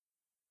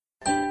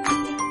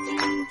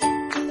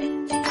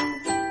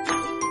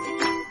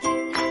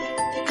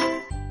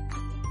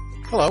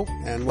Hello,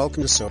 and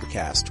welcome to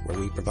Sobercast, where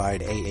we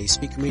provide AA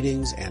speaker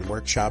meetings and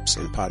workshops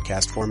in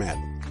podcast format.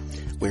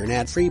 We're an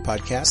ad-free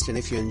podcast, and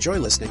if you enjoy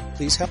listening,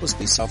 please help us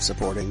be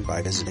self-supporting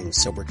by visiting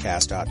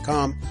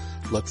Sobercast.com,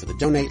 look for the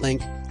donate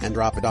link, and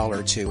drop $1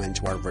 or $2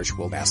 into our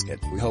virtual basket.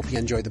 We hope you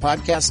enjoy the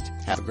podcast.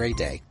 Have a great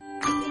day.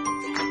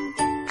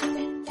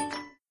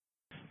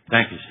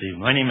 Thank you, Steve.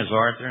 My name is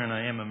Arthur, and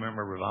I am a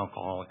member of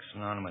Alcoholics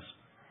Anonymous.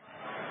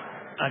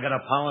 I got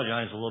to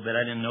apologize a little bit.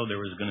 I didn't know there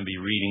was going to be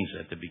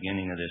readings at the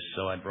beginning of this,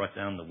 so I brought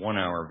down the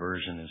 1-hour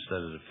version instead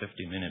of the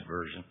 50-minute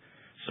version.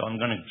 So I'm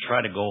going to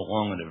try to go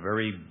along at a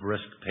very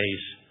brisk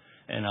pace,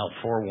 and I'll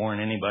forewarn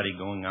anybody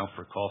going out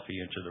for coffee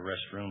into the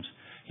restrooms,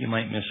 you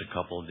might miss a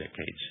couple of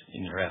decades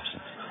in your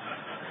absence.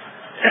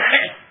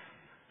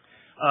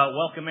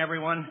 Welcome,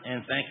 everyone,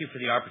 and thank you for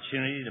the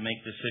opportunity to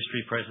make this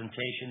history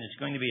presentation. It's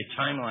going to be a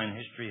timeline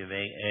history of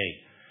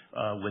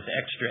AA with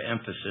extra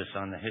emphasis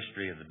on the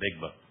history of the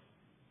Big Book.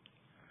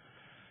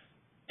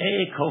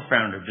 AA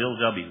co-founder Bill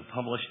W.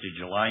 published a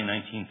July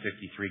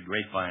 1953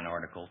 Grapevine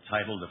article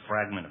titled A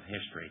Fragment of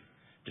History,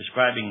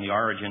 describing the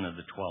origin of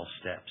the 12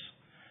 Steps.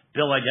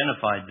 Bill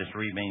identified the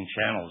three main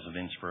channels of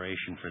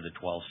inspiration for the 12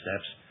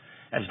 Steps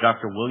as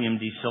Dr. William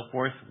D.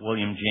 Silkworth,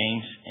 William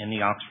James, and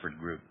the Oxford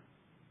Group.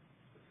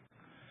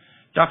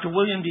 Dr.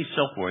 William D.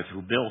 Silkworth,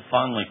 who Bill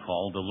fondly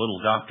called the little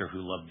doctor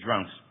who loved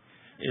drunks,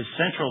 is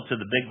central to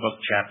the Big Book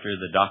chapter,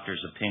 The Doctor's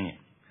Opinion.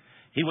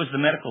 He was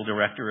the medical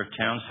director of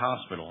Towns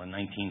Hospital in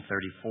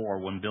 1934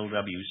 when Bill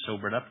W.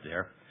 sobered up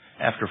there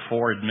after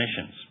 4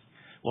 admissions.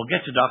 We'll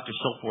get to Dr.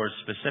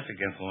 Silkworth's specific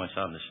influence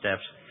on the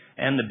steps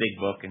and the Big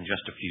Book in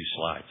just a few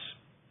slides.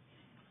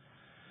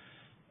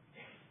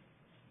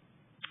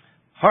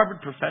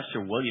 Harvard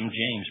professor William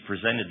James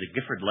presented the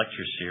Gifford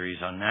Lecture Series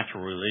on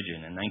Natural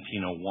Religion in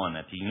 1901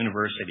 at the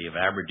University of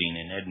Aberdeen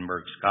in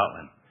Edinburgh,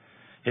 Scotland.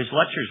 His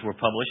lectures were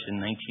published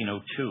in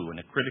 1902 in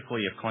a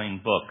critically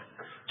acclaimed book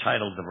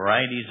titled The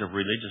Varieties of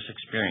Religious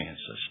Experience,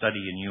 A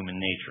Study in Human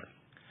Nature.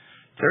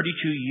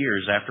 32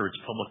 years after its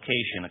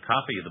publication, a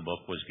copy of the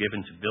book was given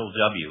to Bill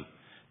W.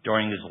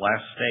 during his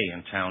last stay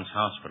in Towns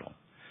Hospital.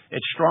 It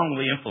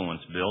strongly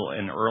influenced Bill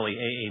and early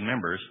AA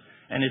members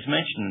and is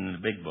mentioned in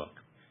the Big Book.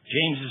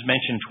 James is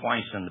mentioned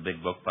twice in the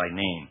Big Book by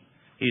name.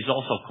 He's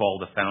also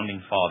called the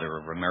founding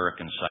father of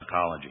American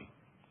psychology.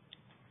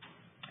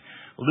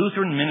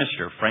 Lutheran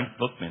minister Frank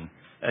Bookman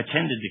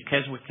attended the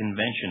Keswick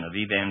Convention of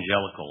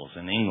Evangelicals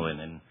in England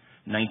in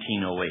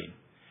 1908.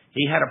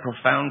 He had a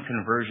profound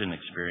conversion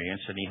experience,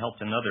 and he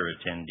helped another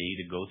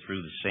attendee to go through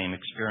the same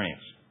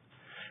experience.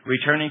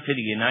 Returning to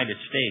the United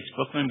States,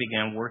 Bookman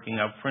began working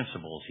out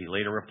principles he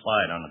later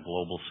applied on a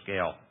global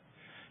scale.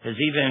 His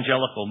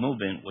evangelical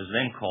movement was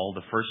then called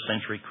the First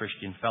Century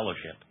Christian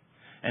Fellowship,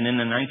 and in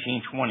the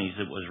 1920s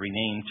it was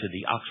renamed to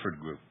the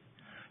Oxford Group,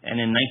 and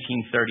in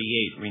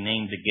 1938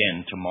 renamed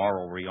again to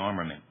Moral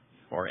Rearmament,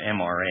 or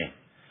MRA.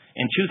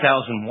 In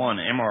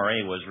 2001,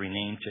 MRA was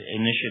renamed to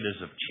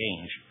Initiatives of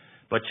Change,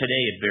 but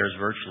today it bears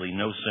virtually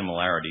no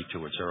similarity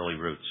to its early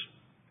roots.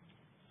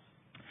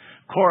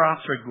 Core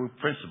Oxford Group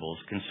principles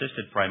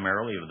consisted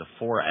primarily of the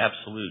 4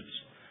 absolutes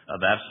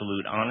of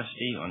absolute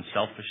honesty,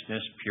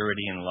 unselfishness,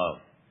 purity, and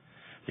love.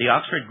 The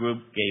Oxford Group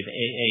gave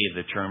AA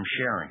the term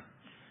sharing.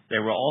 They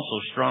were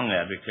also strong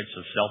advocates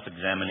of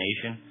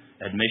self-examination,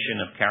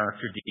 admission of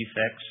character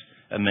defects,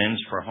 amends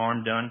for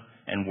harm done,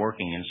 and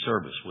working in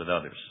service with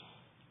others.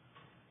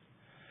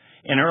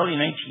 In early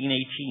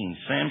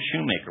 1918, Sam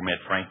Shoemaker met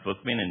Frank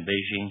Bookman in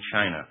Beijing,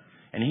 China,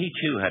 and he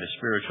too had a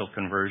spiritual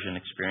conversion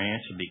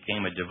experience and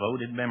became a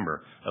devoted member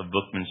of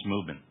Bookman's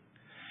movement.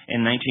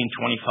 In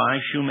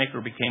 1925,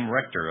 Shoemaker became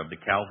rector of the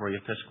Calvary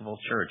Episcopal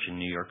Church in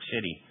New York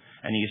City,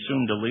 and he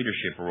assumed a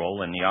leadership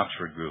role in the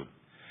Oxford Group.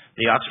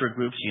 The Oxford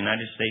Group's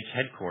United States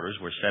headquarters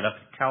were set up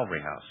at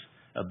Calvary House,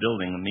 a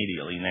building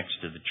immediately next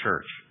to the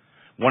church.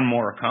 One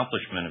more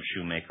accomplishment of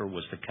Shoemaker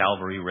was the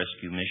Calvary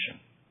Rescue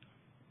Mission.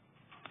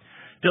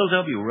 Bill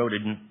W. wrote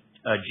a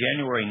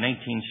January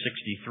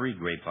 1963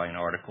 Grapevine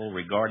article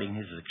regarding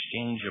his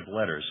exchange of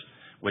letters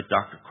with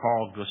Dr.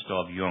 Carl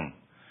Gustav Jung.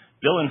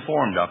 Bill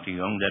informed Dr.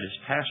 Jung that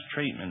his past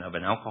treatment of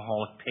an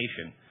alcoholic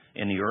patient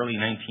in the early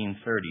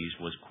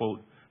 1930s was,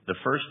 quote, the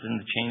first in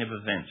the chain of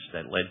events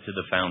that led to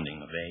the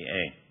founding of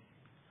AA.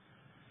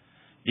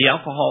 The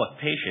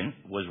alcoholic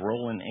patient was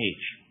Roland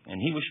H.,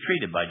 and he was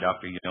treated by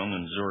Dr. Jung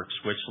in Zurich,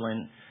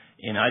 Switzerland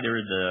in either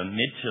the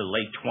mid to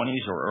late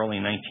 20s or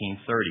early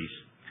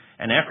 1930s.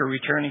 And after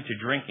returning to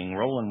drinking,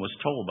 Roland was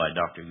told by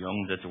Dr.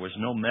 Jung that there was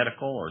no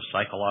medical or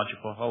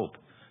psychological hope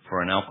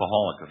for an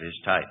alcoholic of his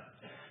type,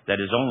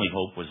 that his only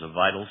hope was a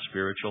vital,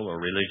 spiritual,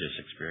 or religious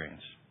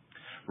experience.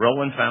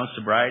 Roland found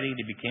sobriety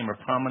and became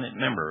a prominent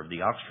member of the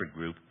Oxford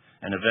Group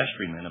and a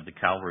vestryman of the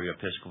Calvary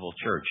Episcopal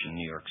Church in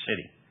New York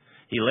City.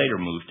 He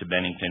later moved to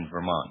Bennington,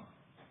 Vermont.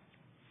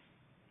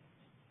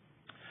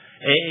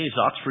 AA's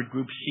Oxford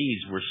Group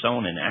seeds were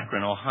sown in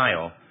Akron,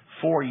 Ohio,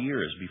 4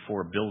 years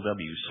before Bill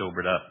W.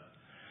 sobered up.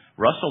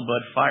 Russell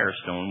Bud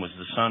Firestone was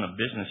the son of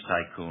business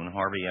tycoon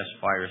Harvey S.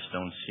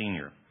 Firestone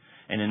Sr.,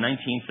 and in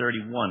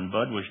 1931,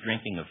 Bud was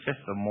drinking a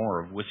fifth or more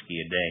of whiskey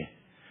a day.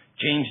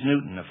 James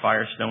Newton, a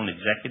Firestone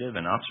executive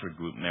and Oxford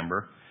Group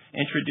member,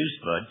 introduced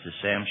Bud to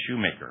Sam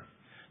Shoemaker.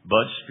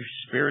 Bud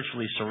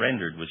spiritually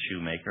surrendered with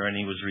Shoemaker, and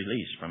he was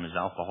released from his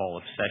alcohol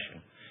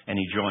obsession, and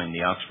he joined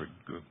the Oxford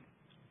Group.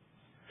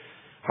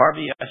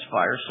 Harvey S.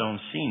 Firestone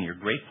Sr.,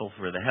 grateful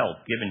for the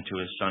help given to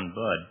his son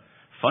Bud,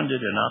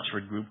 funded an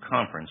Oxford Group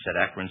conference at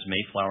Akron's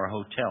Mayflower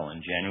Hotel in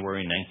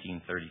January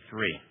 1933.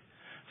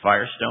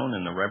 Firestone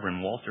and the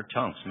Reverend Walter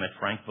Tunks met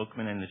Frank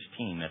Bookman and his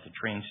team at the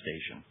train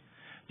station.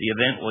 The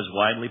event was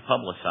widely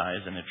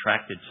publicized and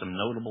attracted some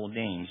notable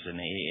names in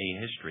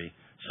AA history,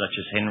 such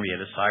as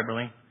Henrietta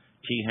Seiberling,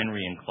 T.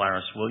 Henry and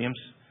Clarice Williams,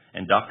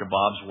 and Dr.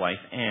 Bob's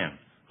wife, Anne,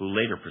 who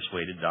later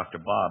persuaded Dr.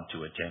 Bob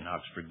to attend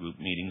Oxford Group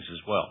meetings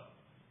as well.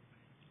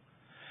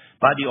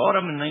 By the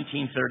autumn of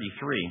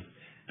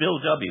 1933, Bill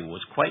W.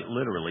 was quite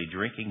literally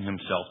drinking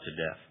himself to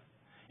death.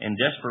 In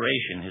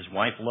desperation, his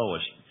wife,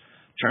 Lois,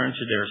 turned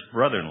to their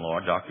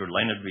brother-in-law, Dr.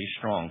 Leonard V.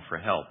 Strong, for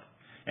help,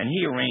 and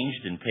he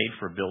arranged and paid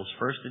for Bill's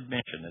first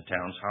admission to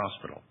Towns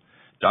Hospital.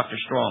 Dr.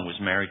 Strong was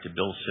married to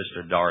Bill's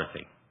sister,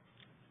 Dorothy.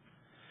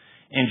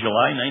 In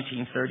July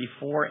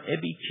 1934,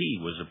 Ebby T.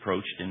 was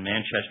approached in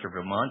Manchester,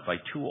 Vermont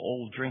by two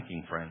old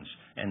drinking friends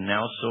and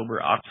now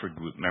sober Oxford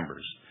Group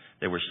members.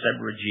 They were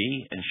Sebra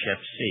G. and Chef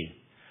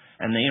C.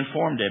 And they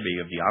informed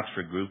Ebby of the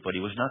Oxford Group, but he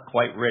was not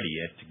quite ready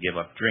yet to give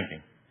up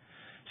drinking.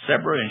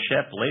 Sebra and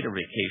Shep later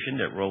vacationed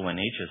at Roland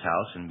H.'s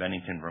house in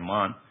Bennington,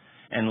 Vermont,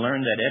 and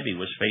learned that Ebby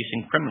was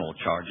facing criminal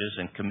charges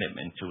and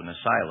commitment to an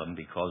asylum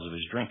because of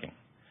his drinking.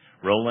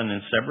 Roland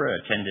and Sebra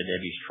attended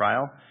Ebby's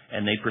trial,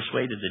 and they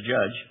persuaded the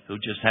judge, who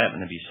just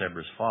happened to be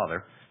Sebra's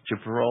father,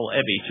 to parole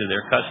Ebby to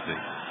their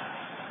custody.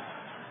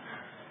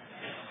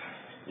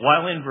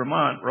 While in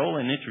Vermont,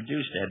 Roland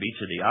introduced Ebby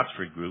to the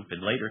Oxford Group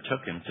and later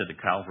took him to the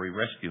Calvary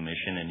Rescue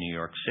Mission in New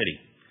York City.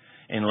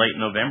 In late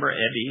November,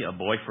 Ebby, a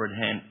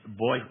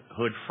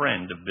boyhood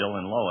friend of Bill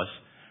and Lois,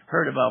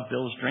 heard about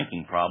Bill's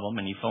drinking problem,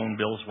 and he phoned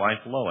Bill's wife,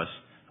 Lois,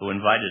 who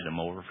invited him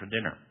over for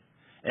dinner.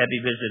 Ebby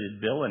visited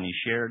Bill, and he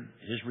shared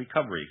his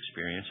recovery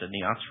experience in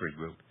the Oxford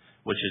Group,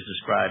 which is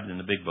described in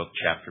the Big Book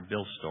chapter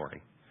Bill's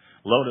story.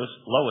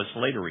 Lois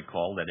later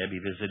recalled that Ebby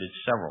visited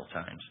several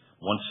times,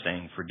 once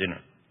staying for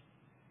dinner.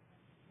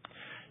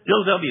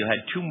 Bill W.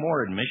 had two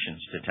more admissions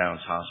to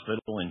Towns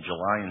Hospital in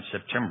July and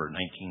September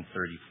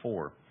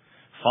 1934.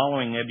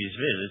 Following Ebby's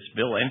visits,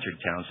 Bill entered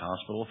Towns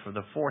Hospital for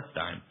the fourth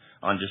time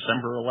on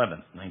December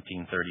 11,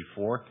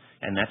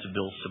 1934, and that's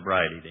Bill's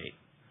sobriety date.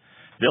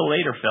 Bill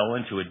later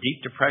fell into a deep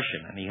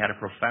depression, and he had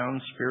a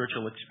profound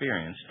spiritual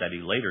experience that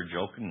he later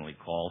jokingly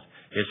called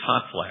his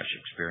hot flash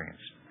experience.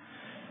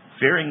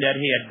 Fearing that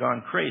he had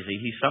gone crazy,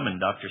 he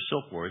summoned Dr.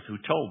 Silkworth, who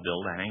told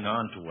Bill to hang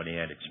on to what he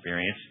had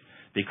experienced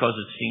because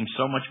it seemed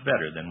so much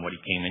better than what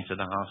he came into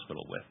the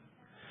hospital with.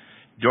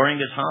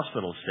 During his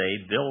hospital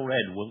stay, Bill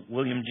read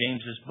William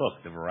James's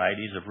book, The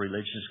Varieties of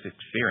Religious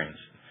Experience,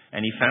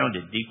 and he found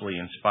it deeply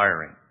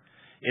inspiring.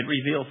 It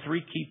revealed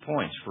three key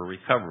points for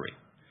recovery.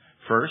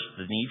 First,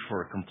 the need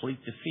for a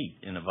complete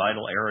defeat in a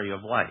vital area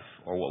of life,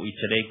 or what we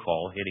today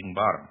call hitting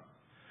bottom.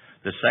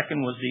 The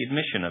second was the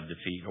admission of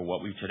defeat, or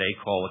what we today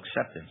call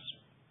acceptance.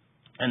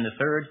 And the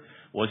third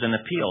was an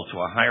appeal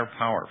to a higher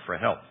power for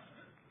help,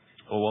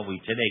 or what we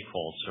today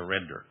call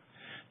surrender.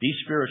 These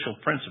spiritual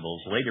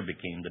principles later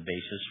became the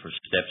basis for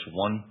steps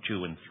 1,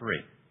 2, and 3.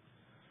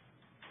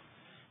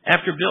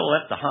 After Bill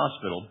left the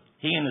hospital,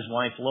 he and his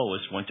wife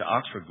Lois went to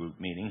Oxford Group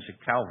meetings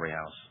at Calvary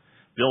House.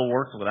 Bill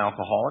worked with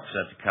alcoholics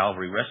at the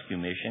Calvary Rescue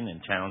Mission in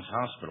Towns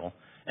Hospital,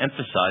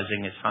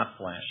 emphasizing his hot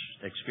flash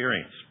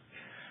experience.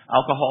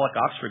 Alcoholic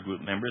Oxford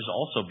Group members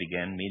also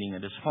began meeting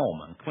at his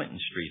home on Clinton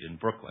Street in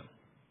Brooklyn.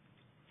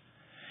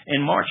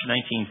 In March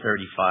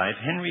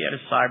 1935, Henrietta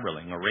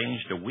Seiberling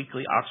arranged a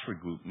weekly Oxford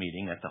Group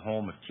meeting at the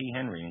home of T.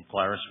 Henry and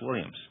Clarice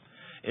Williams.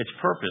 Its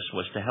purpose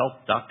was to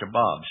help Dr.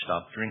 Bob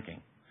stop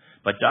drinking.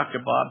 But Dr.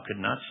 Bob could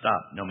not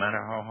stop, no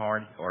matter how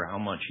hard or how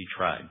much he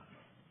tried.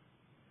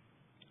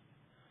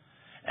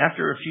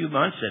 After a few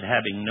months at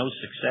having no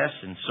success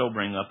in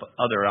sobering up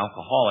other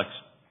alcoholics,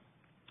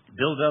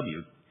 Bill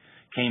W.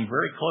 came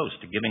very close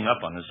to giving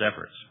up on his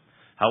efforts.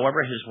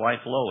 However, his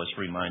wife Lois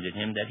reminded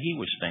him that he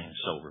was staying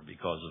sober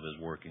because of his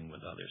working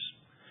with others.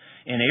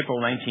 In April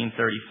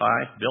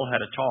 1935, Bill had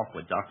a talk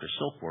with Dr.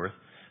 Silkworth,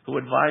 who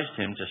advised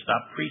him to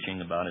stop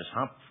preaching about his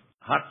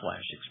hot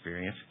flash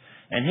experience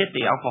and hit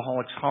the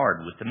alcoholics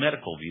hard with the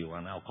medical view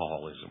on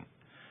alcoholism.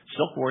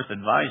 Silkworth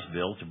advised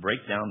Bill to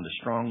break down the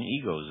strong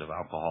egos of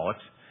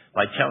alcoholics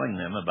by telling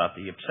them about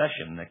the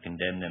obsession that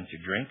condemned them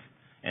to drink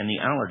and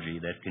the allergy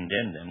that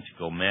condemned them to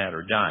go mad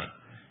or die.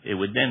 It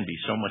would then be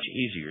so much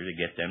easier to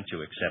get them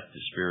to accept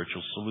the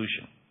spiritual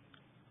solution.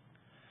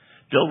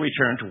 Bill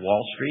returned to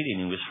Wall Street, and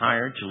he was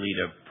hired to lead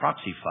a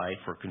proxy fight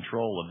for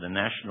control of the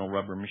National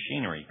Rubber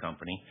Machinery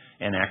Company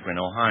in Akron,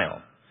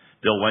 Ohio.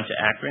 Bill went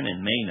to Akron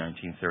in May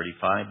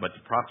 1935, but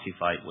the proxy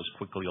fight was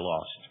quickly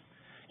lost.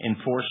 In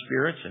poor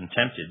spirits and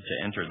tempted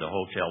to enter the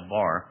hotel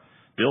bar,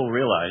 Bill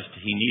realized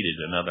he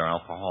needed another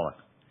alcoholic.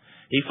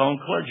 He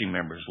phoned clergy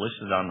members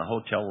listed on the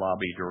hotel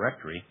lobby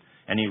directory,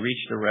 and he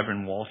reached the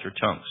Reverend Walter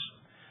Tunks.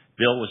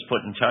 Bill was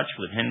put in touch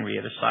with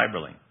Henrietta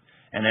Seiberling,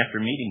 and after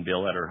meeting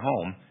Bill at her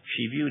home,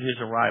 she viewed his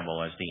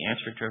arrival as the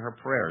answer to her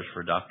prayers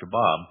for Dr.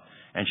 Bob,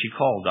 and she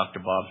called Dr.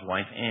 Bob's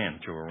wife, Ann,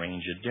 to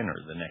arrange a dinner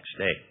the next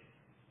day.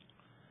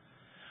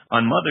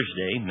 On Mother's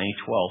Day, May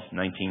 12,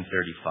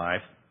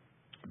 1935,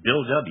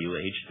 Bill W.,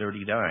 age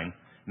 39,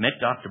 met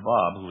Dr.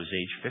 Bob, who was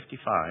age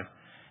 55,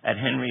 at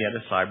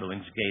Henrietta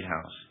Seiberling's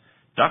gatehouse.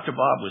 Dr.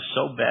 Bob was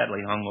so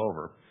badly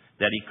hungover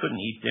that he couldn't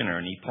eat dinner,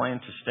 and he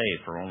planned to stay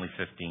for only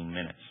 15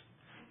 minutes.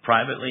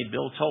 Privately,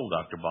 Bill told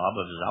Dr. Bob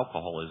of his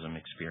alcoholism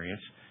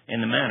experience in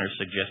the manner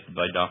suggested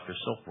by Dr.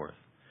 Silkworth.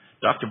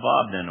 Dr.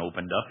 Bob then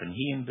opened up, and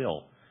he and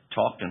Bill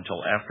talked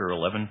until after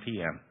 11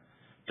 p.m.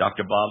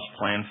 Dr. Bob's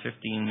planned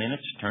 15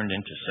 minutes turned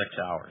into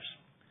 6 hours.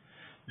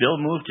 Bill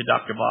moved to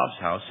Dr. Bob's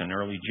house in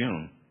early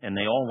June, and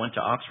they all went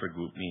to Oxford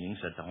Group meetings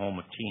at the home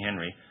of T.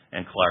 Henry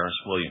and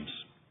Clarice Williams.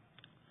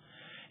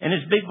 In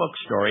his Big Book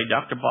story,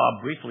 Dr. Bob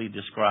briefly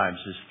describes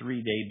his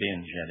 3-day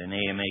binge at an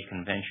AMA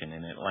convention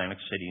in Atlantic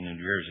City, New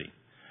Jersey.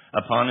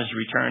 Upon his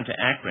return to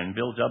Akron,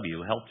 Bill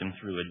W. helped him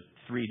through a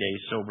 3-day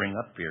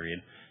sobering-up period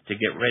to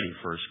get ready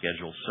for a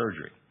scheduled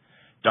surgery.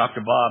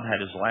 Dr. Bob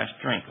had his last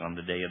drink on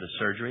the day of the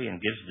surgery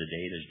and gives the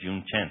date as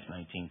June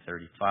 10,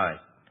 1935.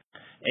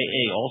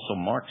 AA also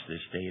marks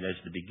this date as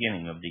the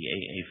beginning of the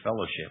AA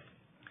Fellowship.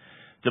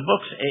 The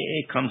books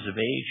AA Comes of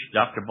Age,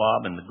 Dr.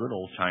 Bob and the Good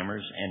Old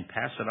Timers, and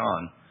Pass It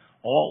On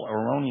all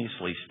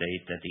erroneously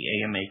state that the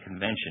AMA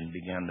convention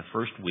began the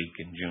first week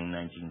in June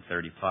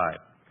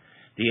 1935.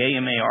 The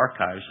AMA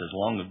archives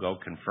has long ago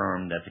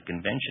confirmed that the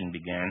convention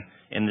began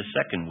in the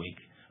second week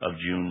of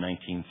June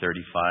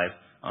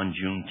 1935 on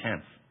June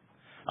 10th.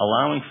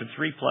 Allowing for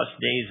 3+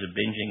 days of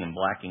binging and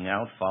blacking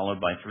out,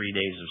 followed by 3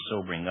 days of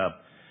sobering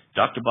up,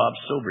 Dr.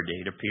 Bob's sober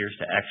date appears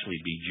to actually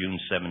be June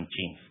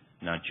 17th,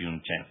 not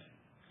June 10th.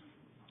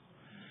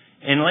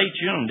 In late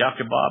June,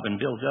 Dr. Bob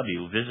and Bill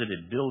W.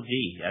 visited Bill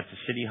D. at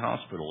the City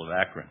Hospital of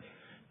Akron.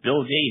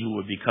 Bill D., who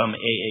would become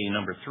AA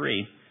number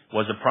 3,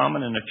 was a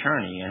prominent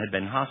attorney and had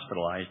been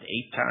hospitalized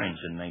 8 times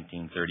in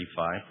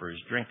 1935 for his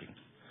drinking.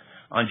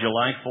 On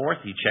July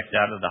 4th, he checked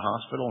out of the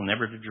hospital,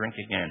 never to drink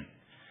again.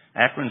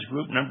 Akron's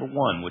group number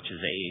 1, which is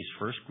AA's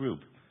first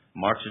group,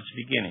 marks its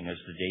beginning as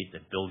the date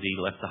that Bill D.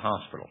 left the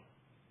hospital.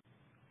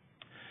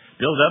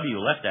 Bill W.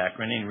 left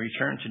Akron and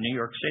returned to New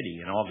York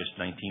City in August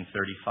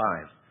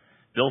 1935.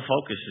 Bill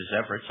focused his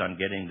efforts on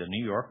getting the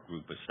New York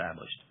group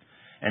established,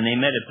 and they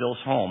met at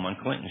Bill's home on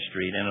Clinton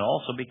Street, and it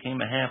also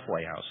became a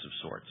halfway house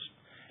of sorts.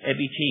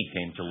 Ebby T.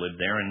 came to live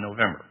there in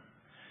November.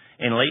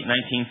 In late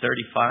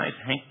 1935,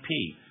 Hank P.,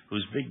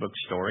 whose Big Book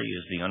story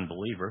is The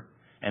Unbeliever,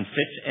 and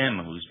Fitz M.,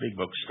 whose Big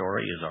Book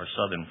story is Our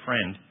Southern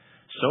Friend,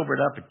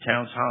 sobered up at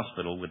Towns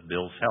Hospital with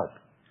Bill's help.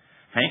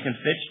 Hank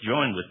and Fitz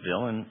joined with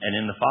Bill, and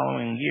in the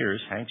following years,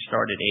 Hank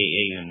started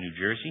AA in New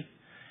Jersey,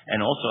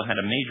 and also had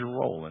a major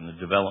role in the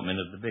development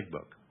of the Big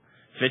Book.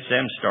 Fitz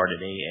M. started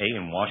AA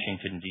in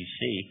Washington, D.C.,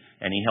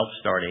 and he helped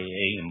start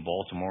AA in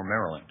Baltimore,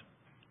 Maryland.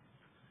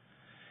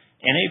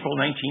 In April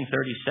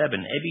 1937,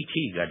 Ebby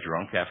T. got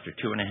drunk after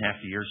 2.5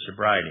 years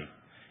sobriety,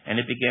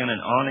 and it began an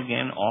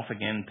on-again,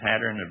 off-again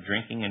pattern of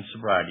drinking and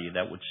sobriety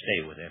that would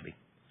stay with Ebby.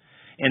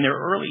 In their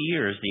early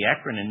years, the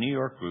Akron and New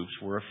York groups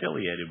were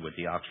affiliated with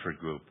the Oxford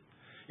Group.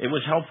 It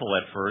was helpful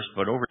at first,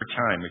 but over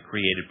time it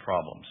created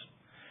problems.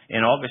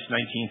 In August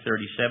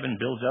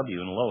 1937, Bill W.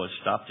 and Lois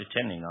stopped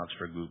attending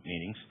Oxford Group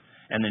meetings,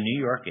 and the New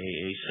York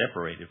AA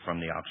separated from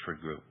the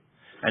Oxford Group.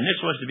 And this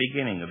was the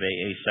beginning of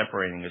AA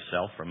separating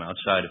itself from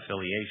outside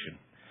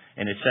affiliation,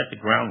 and it set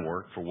the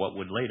groundwork for what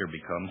would later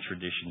become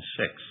Tradition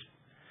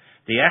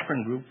 6. The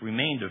Akron Group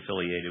remained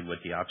affiliated with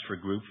the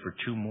Oxford Group for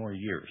 2 more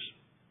years.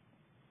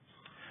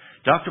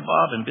 Dr.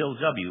 Bob and Bill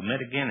W.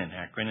 met again in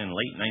Akron in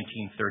late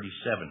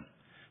 1937.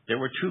 There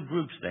were 2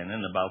 groups then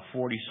and about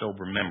 40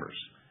 sober members,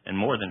 and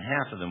more than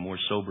half of them were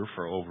sober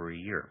for over a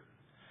year.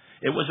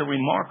 It was a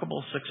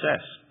remarkable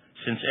success,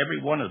 since every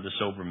one of the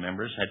sober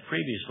members had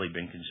previously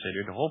been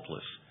considered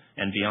hopeless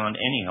and beyond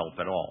any help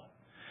at all.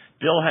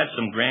 Bill had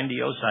some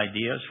grandiose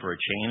ideas for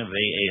a chain of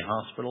AA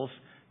hospitals,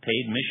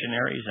 paid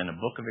missionaries, and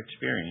a book of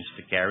experience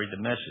to carry the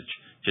message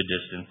to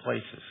distant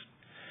places.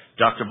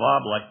 Dr.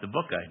 Bob liked the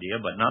book idea,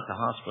 but not the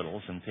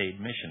hospitals and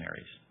paid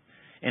missionaries.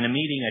 In a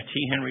meeting at T.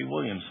 Henry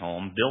Williams'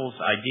 home, Bill's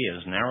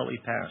ideas narrowly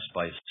passed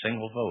by a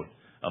single vote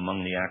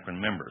among the Akron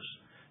members.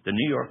 The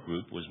New York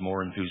group was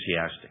more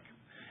enthusiastic,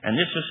 and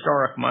this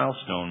historic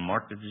milestone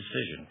marked the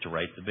decision to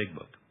write the Big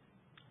Book.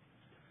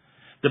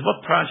 The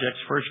book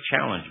project's first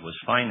challenge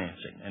was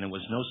financing, and it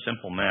was no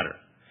simple matter.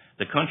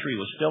 The country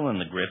was still in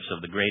the grips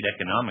of the Great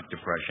Economic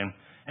Depression,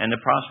 and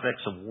the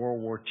prospects of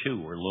World War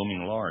II were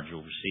looming large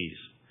overseas.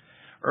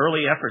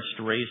 Early efforts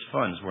to raise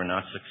funds were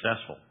not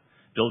successful.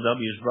 Bill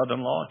W.'s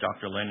brother-in-law,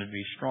 Dr. Leonard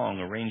V. Strong,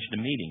 arranged a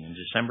meeting in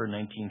December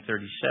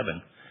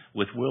 1937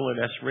 with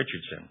Willard S.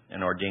 Richardson,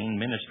 an ordained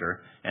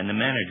minister and the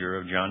manager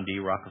of John D.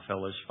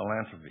 Rockefeller's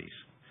philanthropies.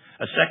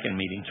 A second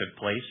meeting took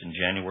place in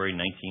January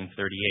 1938.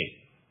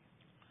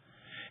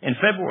 In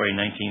February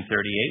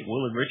 1938,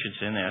 Willard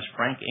Richardson asked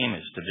Frank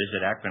Amos to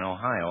visit Akron,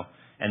 Ohio,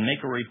 and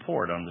make a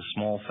report on the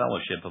small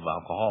fellowship of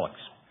alcoholics.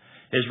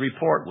 His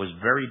report was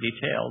very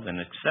detailed and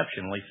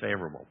exceptionally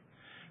favorable.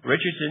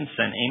 Richardson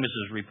sent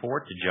Amos's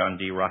report to John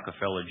D.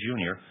 Rockefeller,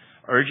 Jr.,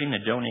 urging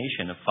a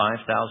donation of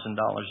 $5,000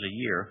 a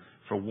year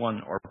for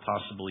 1 or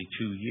possibly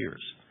 2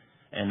 years,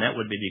 and that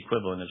would be the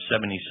equivalent of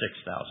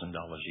 $76,000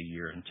 a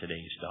year in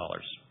today's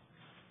dollars.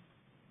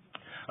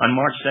 On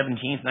March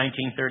 17,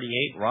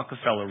 1938,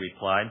 Rockefeller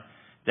replied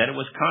that it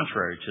was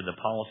contrary to the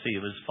policy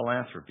of his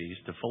philanthropies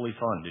to fully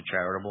fund a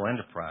charitable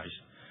enterprise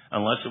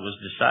unless it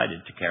was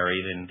decided to carry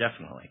it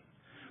indefinitely.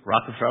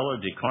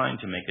 Rockefeller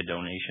declined to make a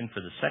donation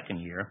for the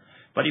second year,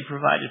 but he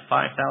provided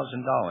 $5,000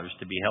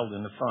 to be held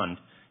in the fund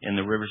in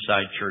the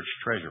Riverside Church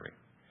treasury.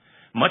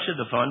 Much of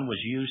the fund was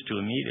used to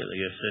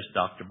immediately assist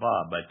Dr.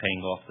 Bob by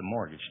paying off the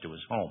mortgage to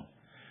his home.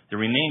 The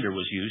remainder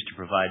was used to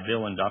provide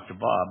Bill and Dr.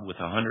 Bob with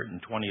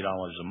 $120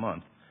 a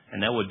month,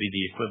 and that would be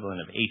the equivalent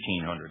of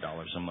 $1,800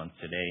 a month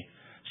today,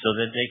 so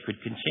that they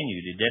could continue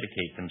to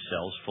dedicate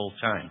themselves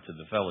full-time to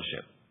the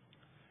fellowship.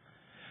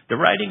 The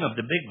writing of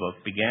the Big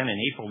Book began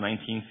in April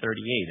 1938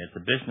 at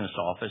the business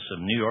office of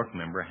New York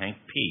member Hank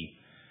P.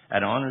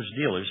 at Honors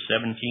Dealers,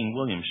 17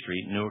 William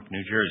Street, Newark,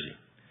 New Jersey.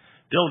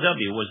 Bill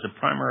W. was the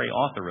primary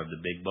author of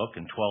the Big Book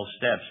in 12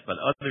 steps, but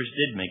others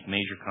did make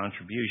major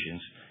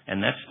contributions,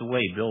 and that's the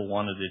way Bill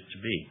wanted it to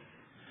be.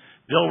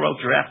 Bill wrote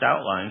draft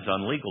outlines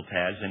on legal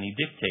pads, and he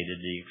dictated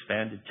the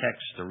expanded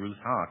text to Ruth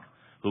Hawk,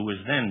 who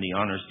was then the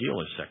Honors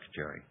Dealer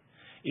Secretary.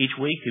 Each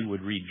week he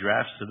would read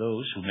drafts to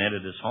those who met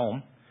at his home,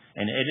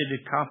 and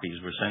edited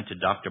copies were sent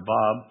to Dr.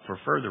 Bob for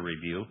further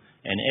review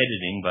and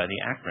editing by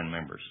the Akron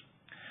members.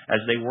 As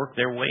they worked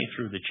their way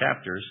through the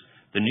chapters,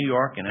 the New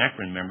York and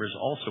Akron members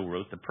also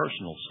wrote the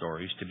personal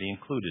stories to be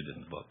included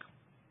in the book.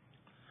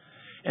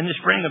 In the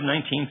spring of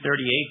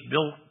 1938,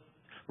 Bill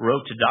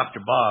wrote to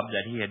Dr. Bob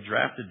that he had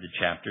drafted the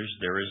chapters,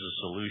 There is a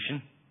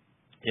Solution,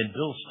 in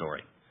Bill's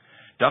story.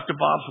 Dr.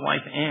 Bob's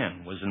wife,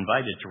 Ann, was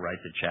invited to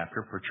write the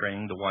chapter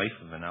portraying the wife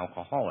of an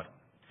alcoholic,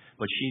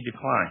 but she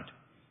declined.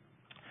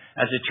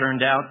 As it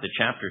turned out, the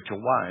chapter To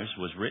Wives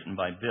was written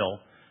by Bill,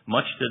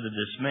 much to the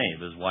dismay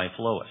of his wife,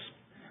 Lois.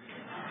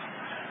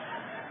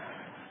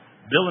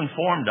 Bill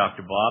informed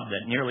Dr. Bob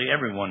that nearly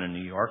everyone in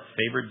New York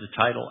favored the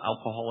title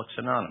Alcoholics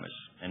Anonymous,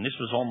 and this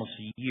was almost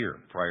a year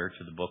prior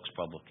to the book's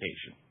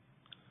publication.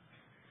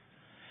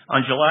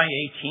 On July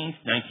 18,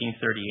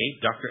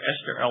 1938, Dr.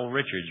 Esther L.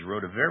 Richards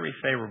wrote a very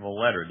favorable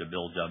letter to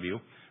Bill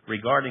W.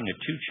 regarding a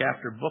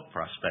 2-chapter book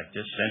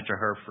prospectus sent to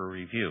her for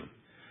review.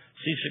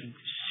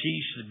 She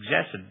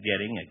suggested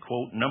getting a,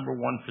 quote,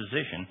 #1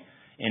 physician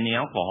in the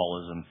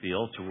alcoholism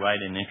field to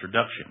write an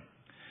introduction.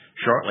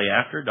 Shortly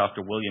after,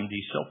 Dr. William D.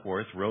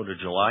 Silkworth wrote a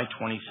July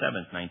 27,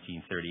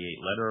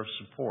 1938 letter of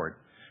support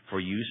for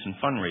use in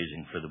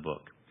fundraising for the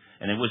book,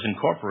 and it was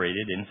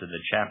incorporated into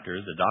the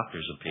chapter, The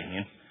Doctor's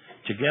Opinion,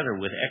 together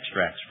with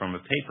extracts from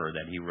a paper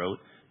that he wrote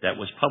that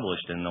was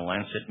published in the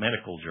Lancet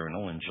Medical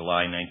Journal in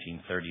July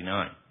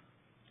 1939.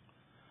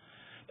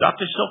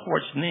 Dr.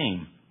 Silkworth's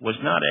name was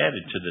not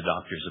added to the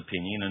Doctor's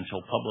Opinion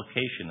until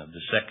publication of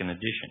the second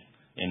edition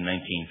in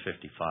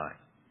 1955.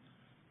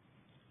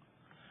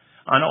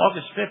 On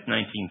August 5,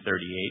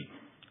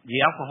 1938,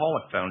 the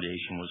Alcoholic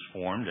Foundation was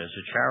formed as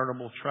a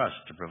charitable trust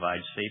to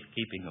provide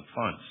safekeeping of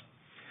funds.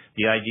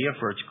 The idea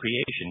for its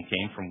creation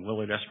came from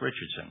Willard S.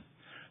 Richardson.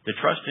 The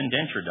trust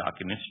indenture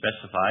document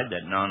specified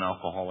that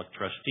non-alcoholic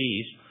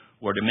trustees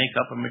were to make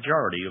up a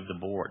majority of the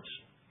boards.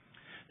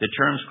 The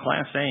terms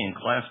Class A and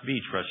Class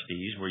B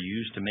trustees were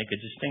used to make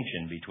a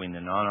distinction between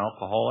the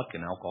non-alcoholic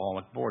and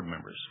alcoholic board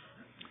members.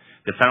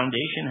 The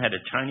foundation had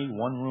a tiny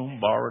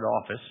one-room borrowed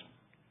office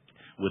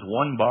with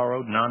one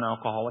borrowed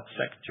non-alcoholic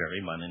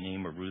secretary by the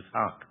name of Ruth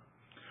Hawk.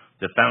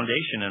 The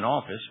foundation and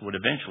office would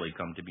eventually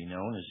come to be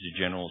known as the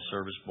General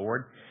Service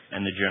Board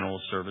and the General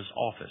Service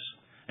Office,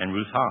 and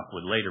Ruth Hawk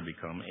would later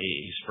become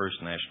AA's first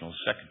national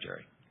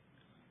secretary.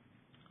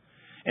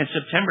 In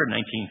September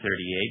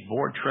 1938,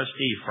 board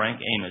trustee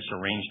Frank Amos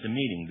arranged a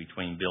meeting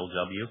between Bill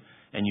W.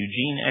 and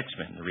Eugene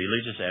Exman, the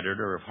religious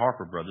editor of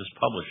Harper Brothers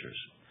Publishers.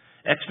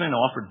 Exman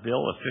offered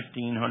Bill a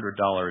 $1,500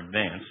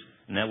 advance,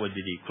 and that would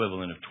be the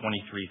equivalent of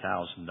 $23,000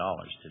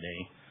 today,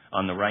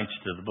 on the rights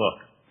to the book.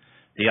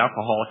 The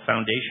Alcoholic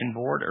Foundation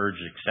Board urged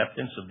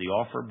acceptance of the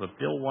offer,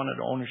 but Bill wanted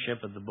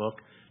ownership of the book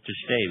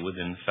to stay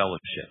within the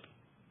fellowship.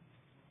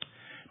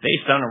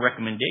 Based on a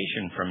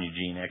recommendation from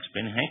Eugene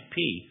Exman, Hank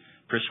P.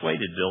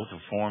 persuaded Bill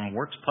to form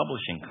Works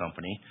Publishing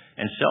Company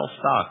and sell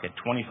stock at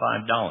 $25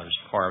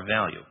 par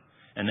value,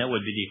 and that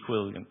would be the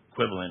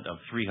equivalent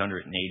of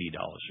 $380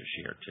 a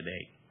share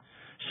today.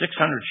 600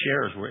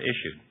 shares were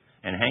issued,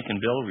 and Hank and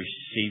Bill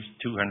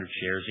received 200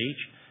 shares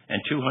each,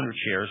 and 200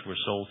 shares were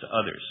sold to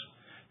others.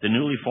 The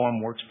newly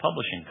formed Works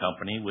Publishing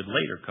Company would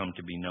later come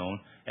to be known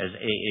as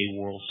AA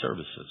World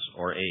Services,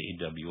 or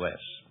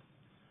AAWS.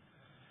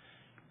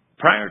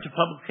 Prior to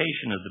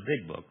publication of the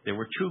Big Book, there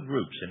were 2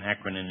 groups in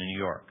Akron and New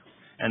York,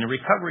 and the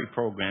recovery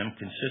program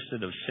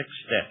consisted of 6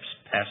 steps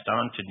passed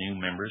on to new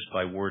members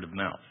by word of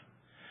mouth.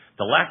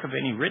 The lack of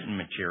any written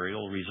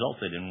material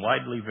resulted in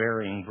widely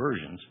varying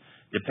versions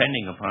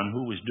depending upon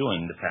who was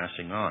doing the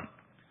passing on.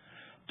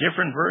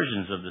 Different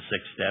versions of the 6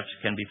 steps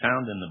can be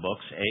found in the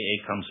books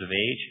AA Comes of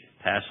Age,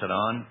 Pass It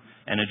On,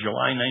 and a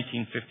July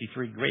 1953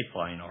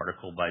 Grapevine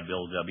article by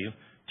Bill W.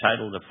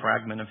 titled A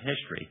Fragment of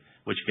History,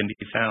 which can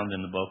be found in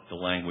the book The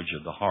Language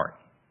of the Heart.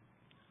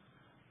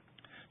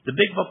 The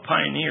Big Book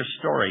pioneer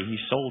story, He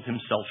Sold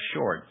Himself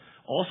Short,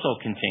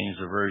 also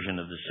contains a version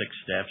of the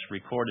 6 steps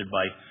recorded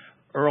by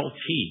Earl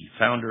T.,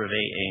 founder of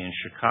AA in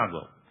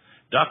Chicago.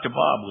 Dr.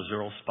 Bob was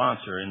Earl's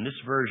sponsor, and this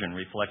version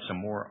reflects a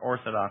more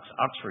orthodox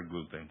Oxford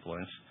Group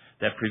influence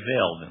that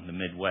prevailed in the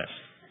Midwest.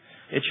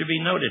 It should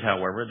be noted,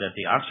 however, that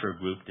the Oxford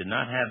Group did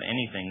not have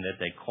anything that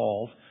they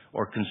called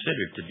or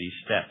considered to be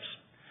steps.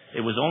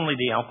 It was only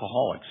the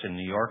alcoholics in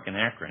New York and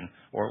Akron,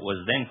 or it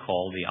was then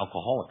called the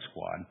Alcoholic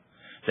Squad,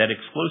 that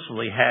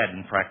exclusively had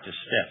and practiced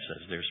steps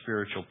as their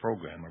spiritual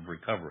program of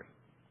recovery.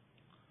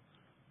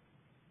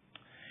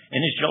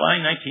 In his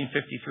July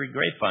 1953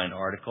 Grapevine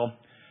article,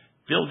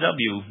 Bill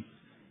W.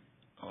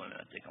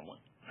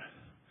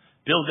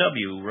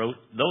 wrote,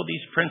 though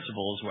these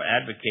principles were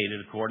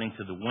advocated according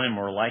to the whim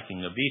or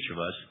liking of each of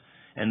us,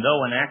 and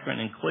though in Akron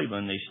and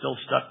Cleveland they still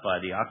stuck by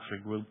the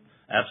Oxford Group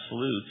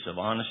absolutes of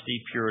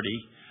honesty, purity,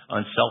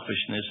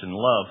 unselfishness, and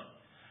love,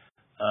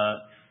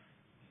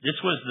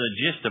 this was the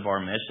gist of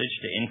our message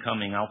to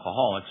incoming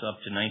alcoholics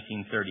up to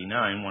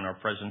 1939 when our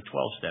present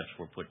 12 steps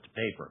were put to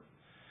paper.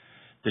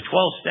 The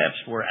 12 steps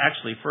were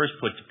actually first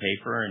put to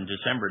paper in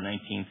December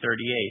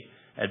 1938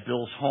 at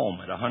Bill's home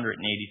at 182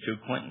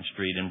 Clinton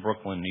Street in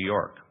Brooklyn, New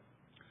York.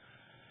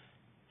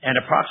 An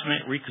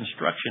approximate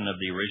reconstruction of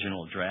the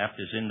original draft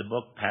is in the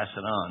book Pass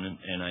It On,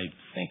 and I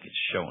think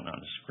it's shown on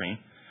the screen.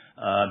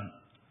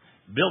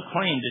 Bill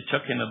claimed it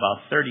took him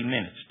about 30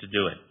 minutes to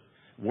do it.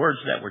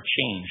 Words that were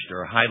changed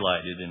or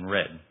highlighted in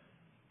red.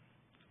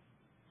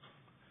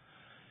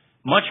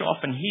 Much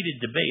often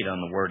heated debate on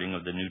the wording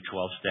of the new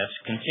 12 steps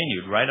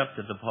continued right up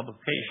to the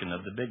publication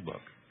of the Big Book.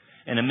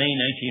 In a May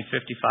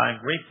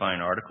 1955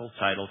 Grapevine article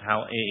titled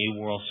How AA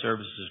World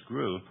Services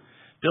Grew,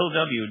 Bill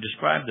W.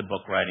 described the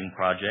book writing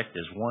project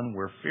as one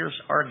where fierce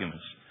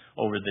arguments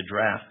over the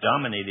draft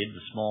dominated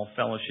the small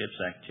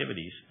fellowship's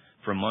activities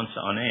for months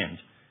on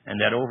end, and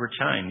that over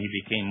time he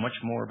became much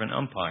more of an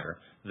umpire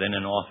than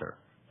an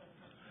author.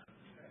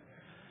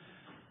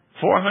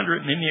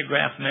 400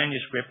 mimeographed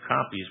manuscript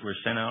copies were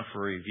sent out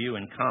for review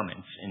and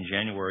comments in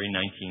January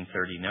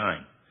 1939.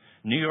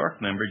 New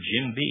York member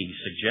Jim B.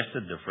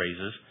 suggested the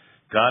phrases,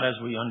 God as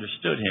we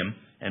understood him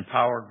and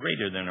power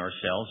greater than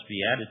ourselves be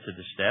added to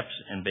the steps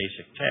and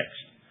basic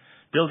text.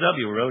 Bill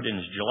W. wrote in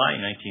his July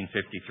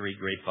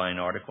 1953 Grapevine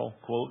article,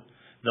 quote,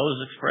 those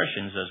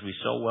expressions, as we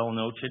so well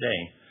know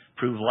today,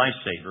 prove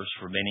lifesavers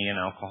for many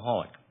an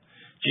alcoholic.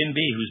 Jim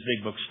B., whose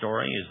Big Book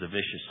story is The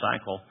Vicious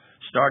Cycle,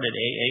 started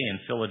AA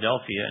in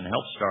Philadelphia and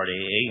helped start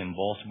AA in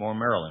Baltimore,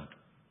 Maryland.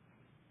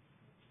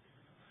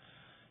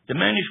 The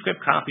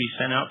manuscript copies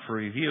sent out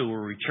for review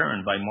were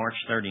returned by March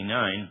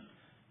 1939,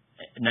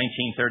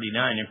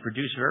 and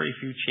produced very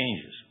few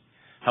changes.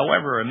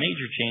 However, a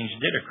major change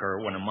did occur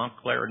when a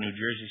Montclair, New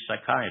Jersey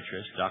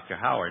psychiatrist, Dr.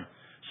 Howard,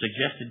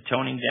 suggested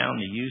toning down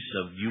the use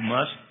of you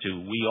must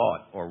to we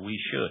ought or we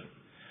should.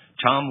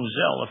 Tom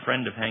Muzell, a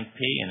friend of Hank P.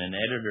 and an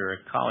editor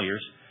at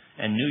Collier's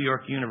and New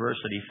York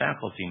University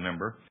faculty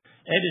member,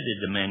 edited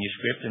the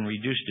manuscript and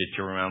reduced it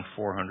to around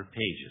 400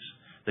 pages.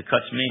 The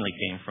cuts mainly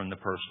came from the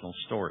personal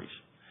stories.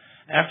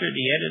 After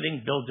the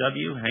editing, Bill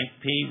W., Hank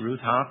P.,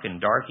 Ruth Hawk,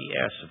 and Dorothy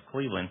S. of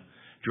Cleveland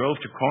drove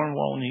to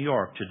Cornwall, New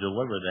York to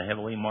deliver the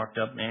heavily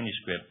marked up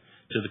manuscript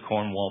to the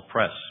Cornwall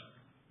Press.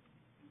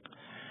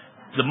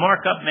 The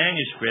markup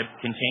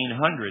manuscript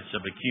contained hundreds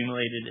of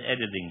accumulated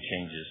editing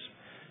changes.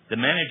 The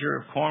manager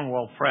of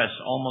Cornwall Press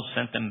almost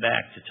sent them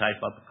back to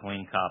type up a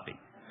clean copy.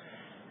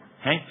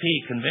 Hank P.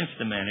 convinced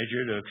the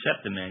manager to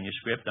accept the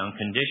manuscript on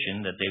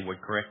condition that they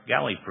would correct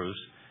galley proofs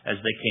as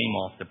they came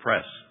off the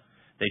press.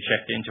 They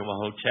checked into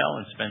a hotel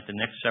and spent the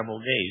next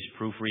several days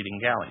proofreading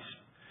galleys.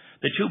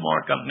 The 2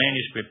 markup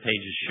manuscript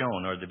pages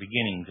shown are the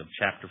beginnings of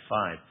Chapter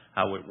 5,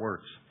 How It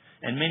Works,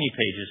 and many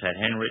pages had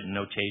handwritten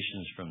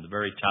notations from the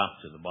very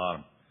top to the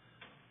bottom.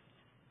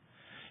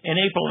 In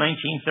April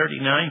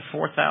 1939,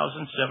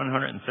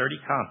 4,730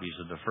 copies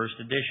of the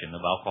first edition of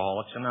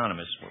Alcoholics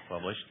Anonymous were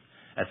published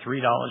at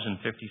 $3.50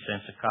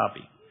 a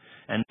copy,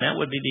 and that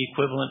would be the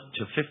equivalent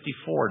to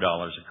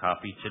 $54 a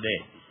copy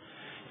today.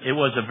 It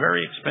was a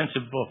very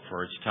expensive book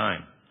for its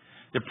time.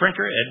 The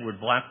printer, Edward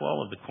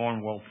Blackwell of the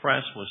Cornwall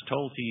Press, was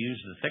told to use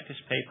the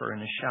thickest paper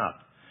in his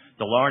shop.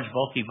 The large,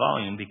 bulky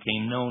volume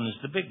became known as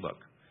the Big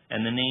Book,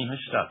 and the name has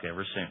stuck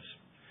ever since.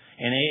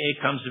 In AA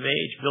Comes of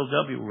Age, Bill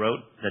W.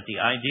 wrote that the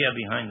idea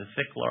behind the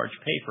thick, large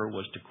paper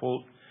was to,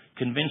 quote,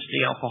 convince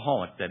the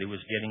alcoholic that he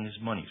was getting his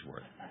money's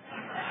worth.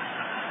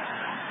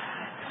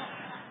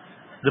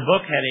 The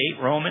book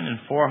had 8 Roman and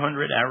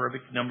 400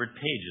 Arabic numbered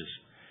pages.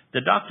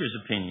 The doctor's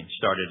opinion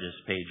started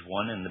as page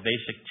 1, and the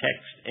basic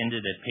text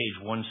ended at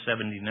page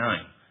 179,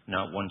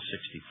 not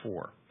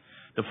 164.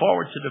 The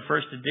foreword to the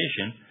first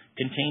edition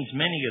contains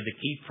many of the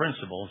key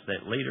principles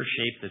that later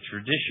shaped the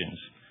traditions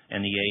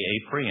and the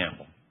AA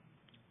preamble.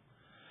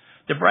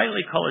 The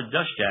brightly colored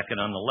dust jacket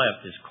on the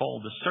left is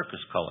called the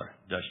circus color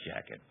dust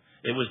jacket.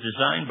 It was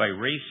designed by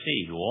Ray C.,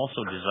 who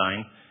also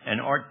designed an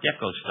Art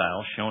Deco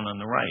style shown on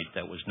the right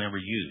that was never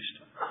used.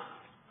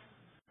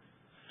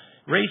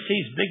 Ray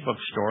C.'s Big Book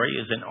story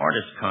is an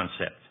artist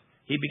concept.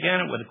 He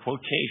began it with a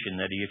quotation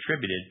that he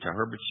attributed to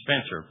Herbert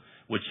Spencer,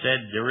 which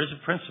said, "There is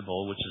a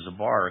principle which is a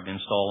bar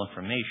against all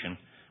information,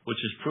 which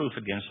is proof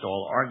against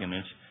all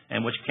arguments,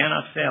 and which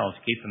cannot fail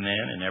to keep a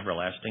man in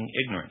everlasting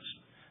ignorance.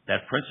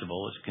 That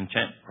principle is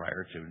content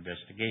prior to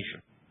investigation."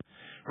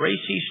 Ray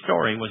C.'s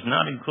story was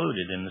not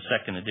included in the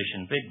second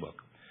edition Big Book.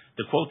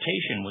 The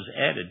quotation was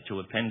added to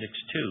Appendix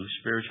 2,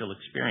 Spiritual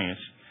Experience,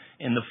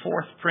 in the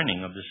fourth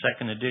printing of the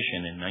second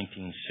edition in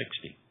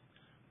 1960.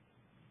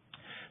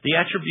 The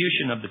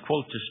attribution of the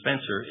quote to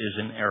Spencer is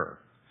an error.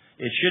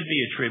 It should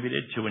be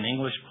attributed to an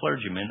English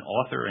clergyman,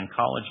 author, and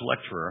college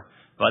lecturer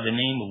by the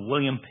name of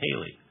William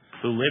Paley,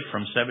 who lived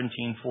from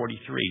 1743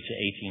 to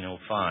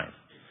 1805.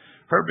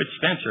 Herbert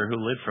Spencer,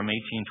 who lived from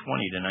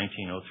 1820 to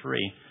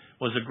 1903,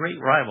 was a great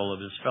rival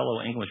of his fellow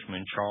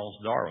Englishman Charles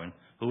Darwin,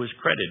 who was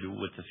credited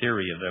with the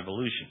theory of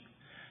evolution.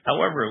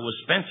 However, it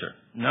was Spencer,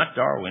 not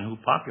Darwin, who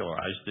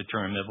popularized the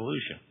term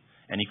evolution,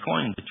 and he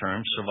coined the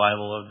term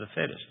survival of the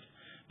fittest.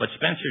 But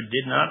Spencer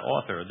did not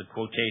author the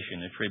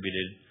quotation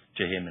attributed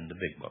to him in the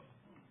Big Book.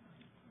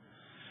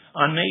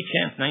 On May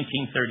 10,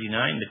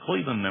 1939, the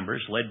Cleveland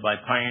members, led by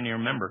pioneer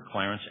member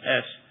Clarence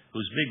S.,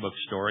 whose Big Book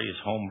story is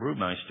Home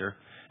Brewmeister,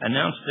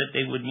 announced that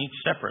they would meet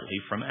separately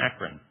from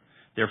Akron.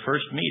 Their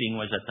first meeting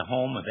was at the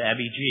home of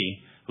Abby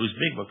G., whose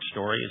Big Book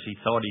story is he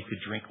thought he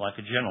could drink like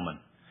a gentleman.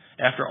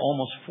 After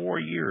almost 4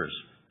 years,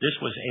 this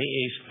was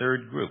AA's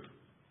third group.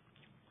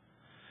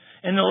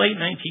 In the late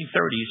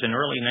 1930s and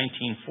early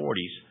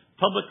 1940s,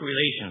 public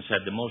relations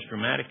had the most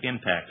dramatic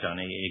impact on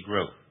AA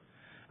growth.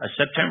 A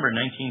September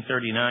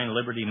 1939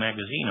 Liberty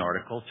magazine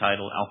article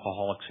titled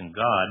Alcoholics and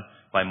God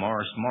by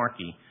Morris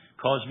Markey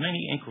caused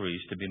many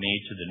inquiries to be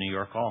made to the New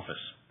York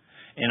office.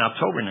 In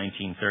October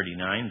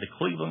 1939, the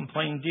Cleveland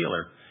Plain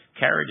Dealer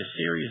carried a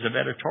series of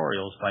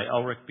editorials by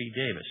Elric B.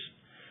 Davis.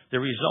 The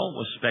result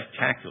was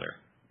spectacular,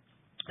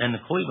 and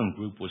the Cleveland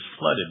group was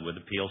flooded with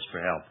appeals for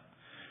help.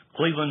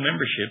 Cleveland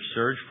membership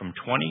surged from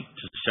 20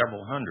 to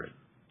several hundred.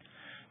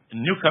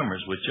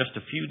 Newcomers with just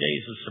a few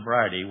days of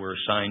sobriety were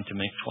assigned to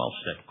make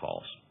 12-step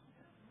calls.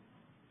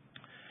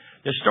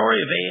 The story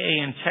of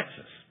AA in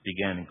Texas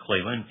began in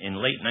Cleveland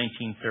in late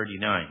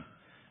 1939.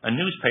 A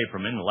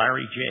newspaperman,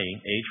 Larry J.,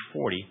 age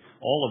 40,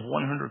 all of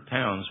 100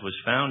 pounds,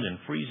 was found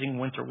in freezing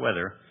winter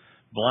weather,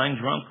 blind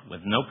drunk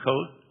with no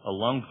coat, a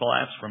lung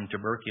collapse from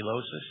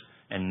tuberculosis,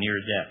 and near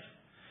death.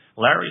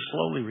 Larry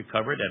slowly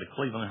recovered at a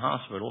Cleveland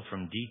hospital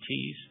from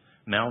DTs,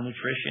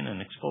 malnutrition,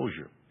 and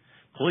exposure.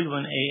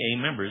 Cleveland AA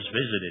members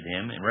visited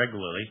him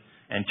regularly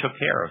and took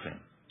care of him.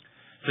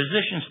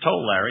 Physicians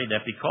told Larry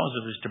that because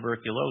of his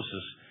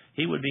tuberculosis,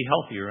 he would be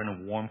healthier in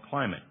a warm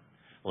climate.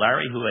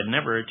 Larry, who had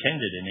never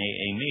attended an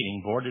AA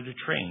meeting, boarded a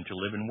train to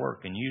live and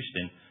work in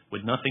Houston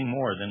with nothing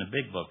more than a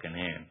Big Book in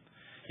hand.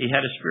 He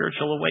had a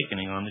spiritual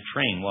awakening on the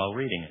train while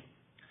reading it.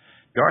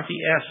 Dorothy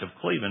S. of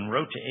Cleveland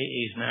wrote to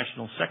AA's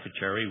National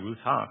Secretary, Ruth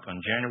Hawk,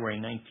 on January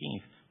 19,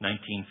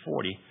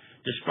 1940,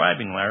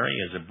 describing Larry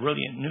as a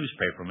brilliant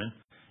newspaperman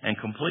and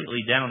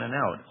completely down and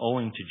out,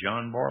 owing to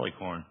John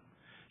Barleycorn.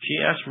 She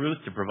asked Ruth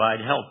to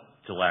provide help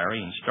to Larry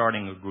in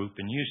starting a group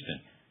in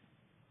Houston.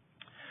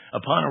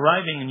 Upon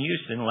arriving in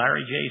Houston,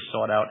 Larry J.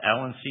 sought out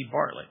Alan C.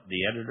 Bartlett,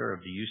 the editor of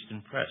the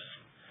Houston Press.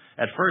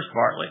 At first,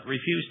 Bartlett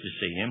refused to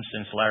see him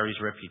since Larry's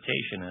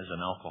reputation as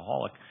an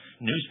alcoholic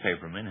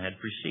newspaperman had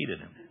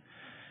preceded him.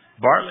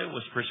 Bartlett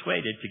was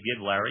persuaded to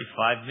give Larry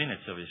 5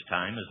 minutes of his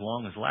time as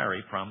long as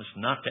Larry promised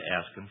not to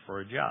ask him for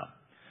a job.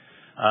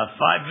 5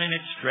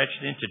 minutes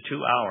stretched into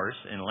 2 hours,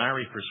 and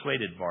Larry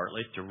persuaded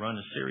Bartlett to run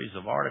a series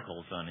of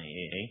articles on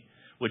AA,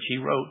 which he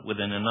wrote with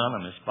an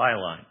anonymous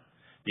byline.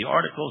 The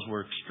articles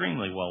were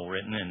extremely well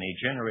written, and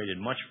they generated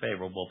much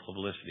favorable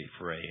publicity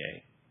for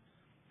AA.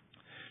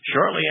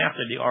 Shortly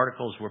after the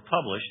articles were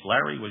published,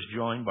 Larry was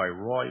joined by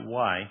Roy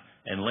Y.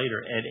 and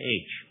later Ed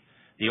H.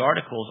 The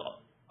articles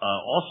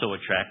also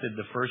attracted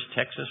the first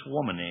Texas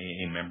woman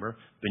AA member,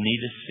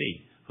 Benita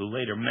C., who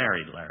later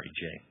married Larry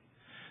J.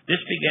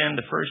 This began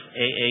the first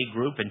AA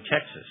group in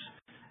Texas.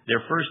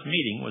 Their first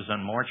meeting was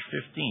on March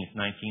 15,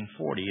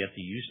 1940, at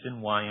the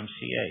Houston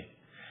YMCA.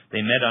 They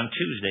met on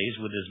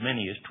Tuesdays with as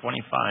many as 25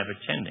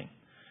 attending,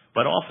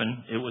 but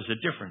often it was a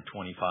different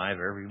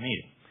 25 every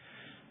meeting.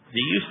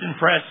 The Houston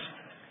Press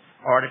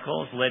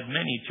articles led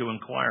many to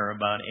inquire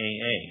about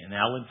AA, and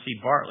Alan C.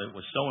 Bartlett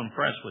was so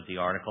impressed with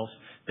the articles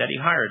that he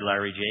hired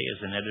Larry J.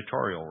 as an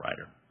editorial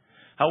writer.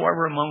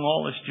 However, among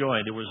all this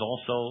joy, there was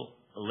also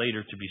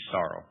later to be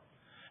sorrow.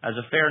 As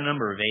a fair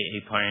number of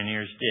AA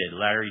pioneers did,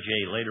 Larry J.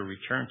 later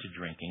returned to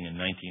drinking in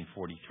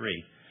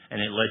 1943, and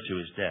it led to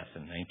his death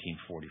in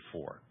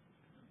 1944.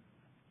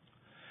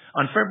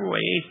 On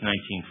February 8,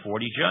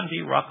 1940, John D.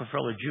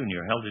 Rockefeller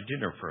Jr. held a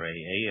dinner for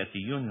AA at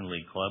the Union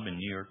League Club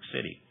in New York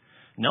City.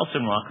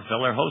 Nelson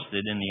Rockefeller hosted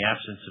in the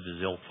absence of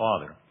his ill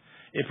father.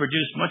 It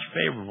produced much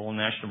favorable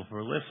national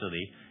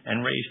publicity and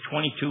raised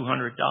 $2,200,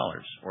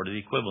 or the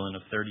equivalent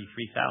of $33,000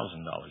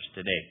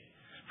 today,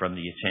 from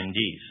the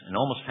attendees, and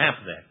almost half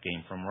of that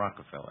came from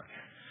Rockefeller.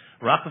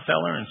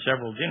 Rockefeller and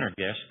several dinner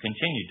guests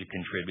continued to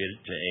contribute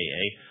to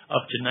AA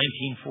up to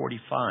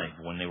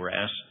 1945, when they were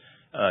asked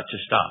to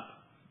stop.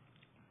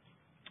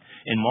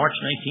 In March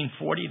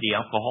 1940, the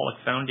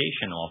Alcoholic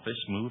Foundation office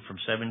moved from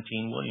 17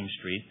 William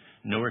Street,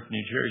 Newark,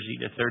 New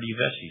Jersey, to 30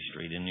 Vesey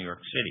Street in New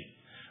York City.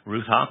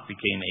 Ruth Haack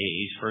became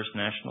AA's first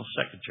national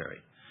secretary.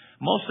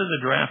 Most of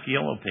the draft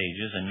yellow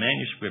pages and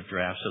manuscript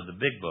drafts of the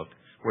Big Book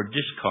were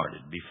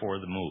discarded before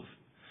the move.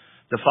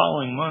 The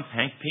following month,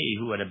 Hank P.,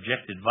 who had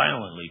objected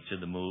violently to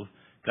the move,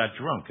 got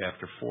drunk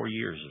after 4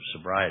 years of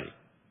sobriety.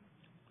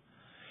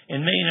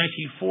 In May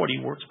 1940,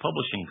 Works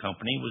Publishing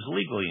Company was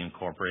legally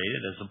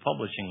incorporated as the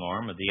publishing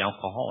arm of the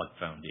Alcoholic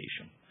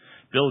Foundation.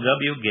 Bill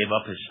W. gave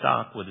up his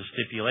stock with a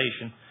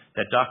stipulation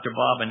that Dr.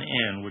 Bob and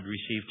Ann would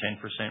receive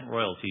 10%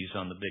 royalties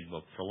on the Big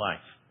Book for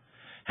life.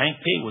 Hank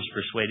P. was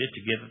persuaded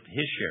to give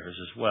his shares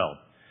as well.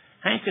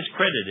 Hank is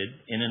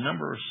credited in a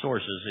number of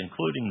sources,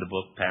 including the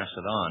book Pass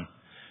It On,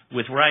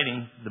 with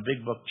writing the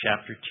Big Book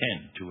Chapter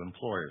 10 to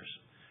employers.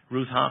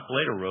 Ruth Haack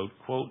later wrote,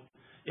 quote,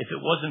 "If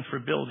it wasn't for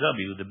Bill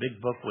W., the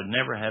Big Book would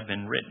never have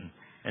been written,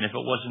 and if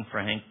it wasn't for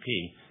Hank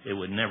P., it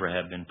would never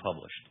have been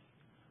published."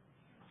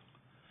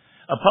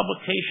 A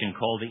publication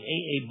called the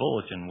AA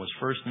Bulletin was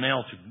first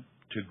mailed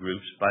to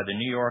groups by the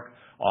New York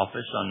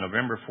office on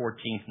November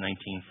 14,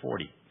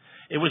 1940.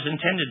 It was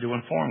intended to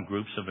inform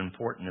groups of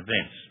important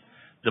events.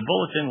 The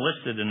bulletin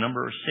listed a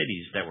number of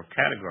cities that were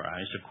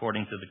categorized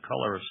according to the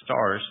color of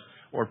stars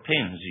or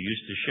pins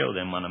used to show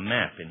them on a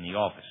map in the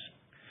office.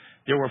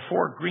 There were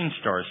 4 green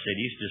star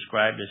cities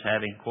described as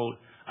having, quote,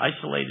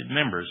 isolated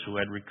members who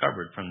had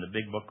recovered from the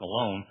Big Book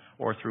alone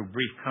or through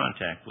brief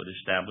contact with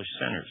established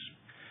centers.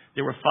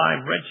 There were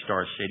 5 red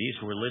star cities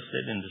who were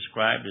listed and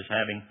described as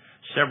having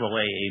several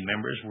AA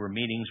members where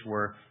meetings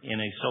were in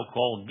a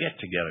so-called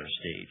get-together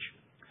stage.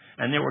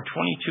 And there were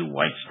 22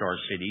 white star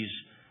cities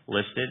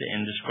listed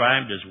and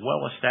described as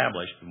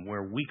well-established and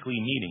where weekly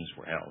meetings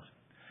were held.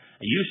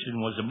 Houston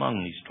was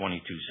among these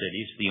 22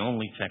 cities, the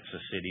only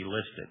Texas city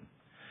listed.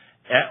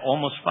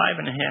 Almost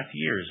 5.5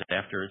 years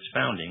after its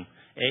founding,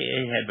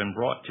 AA had been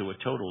brought to a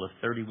total of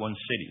 31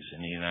 cities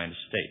in the United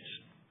States.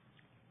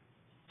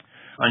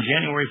 On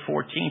January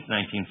 14,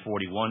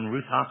 1941,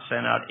 Ruth Haack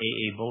sent out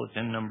AA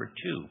Bulletin number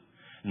 2,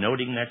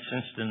 noting that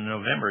since the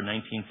November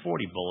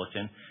 1940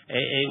 bulletin,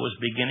 AA was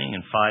beginning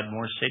in 5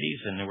 more cities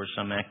and there was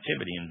some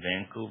activity in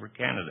Vancouver,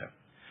 Canada.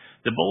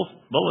 The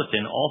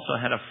bulletin also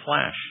had a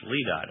flash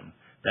lead item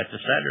that the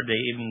Saturday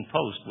Evening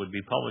Post would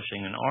be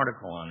publishing an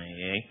article on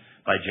AA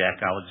by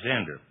Jack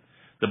Alexander.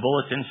 The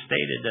bulletin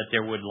stated that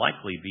there would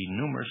likely be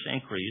numerous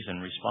inquiries in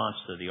response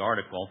to the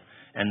article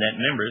and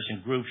that members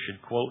and groups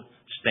should, quote,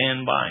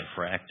 stand by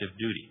for active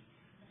duty.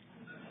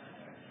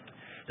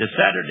 The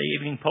Saturday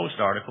Evening Post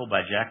article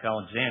by Jack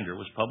Alexander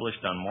was published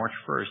on March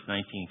 1,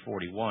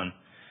 1941,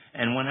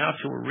 and went out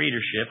to a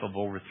readership of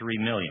over 3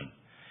 million.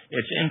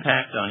 Its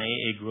impact on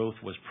AA growth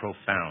was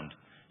profound,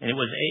 and it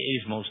was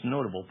AA's most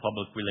notable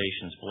public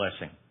relations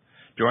blessing.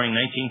 During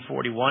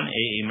 1941,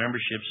 AA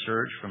membership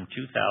surged from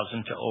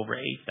 2,000 to over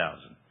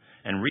 8,000,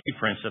 and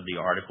reprints of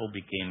the article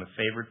became a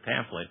favorite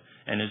pamphlet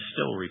and is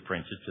still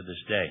reprinted to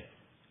this day.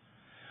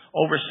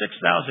 Over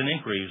 6,000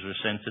 inquiries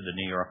were sent to the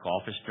New York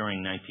office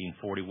during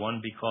 1941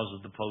 because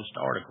of the Post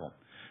article.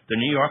 The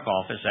New York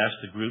office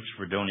asked the groups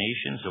for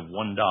donations of $1,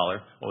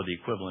 or the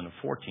equivalent of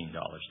 $14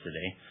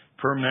 today,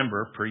 per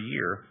member per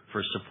year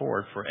for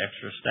support for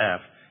extra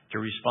staff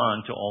to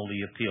respond to all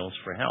the appeals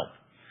for help.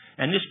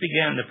 And this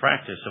began the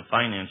practice of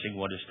financing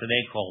what is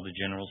today called the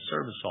General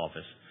Service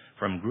Office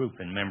from group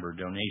and member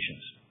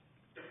donations.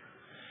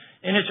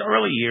 In its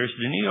early years,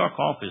 the New York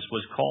office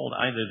was called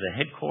either the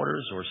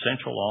headquarters or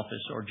central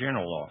office or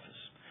general office.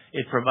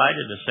 It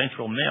provided a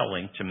central mail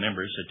link to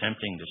members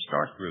attempting to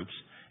start groups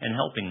and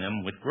helping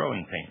them with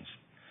growing pains.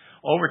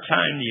 Over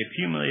time, the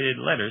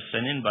accumulated letters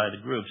sent in by the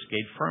groups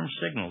gave firm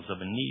signals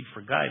of a need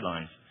for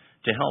guidelines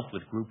to help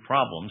with group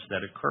problems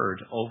that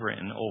occurred over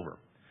and over.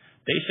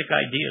 Basic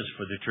ideas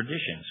for the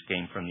traditions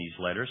came from these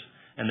letters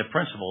and the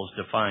principles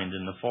defined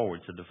in the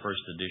foreword to the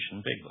first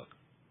edition Big Book.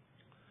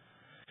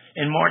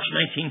 In March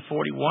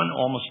 1941,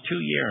 almost 2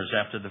 years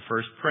after the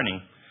first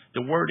printing,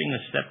 the wording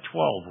of Step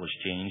 12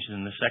 was changed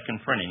in the second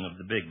printing of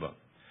the Big Book.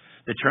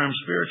 The term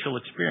spiritual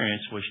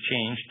experience was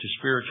changed to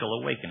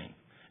spiritual awakening,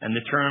 and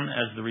the term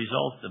as the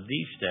result of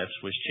these steps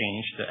was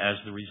changed to as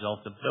the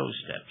result of those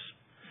steps.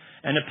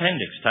 An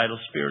appendix titled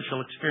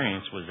Spiritual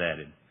Experience was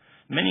added.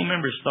 Many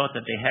members thought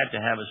that they had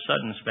to have a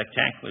sudden,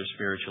 spectacular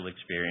spiritual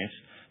experience,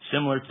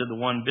 similar to the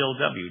one Bill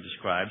W.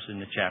 describes in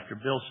the chapter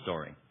Bill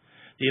Story.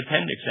 The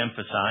appendix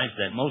emphasized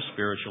that most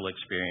spiritual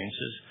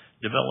experiences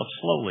developed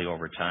slowly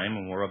over time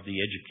and were of the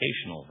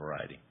educational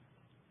variety.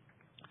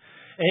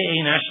 AA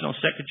National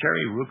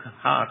Secretary Ruth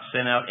Haack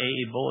sent out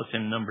AA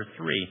Bulletin number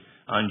 3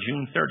 on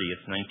June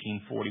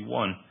 30,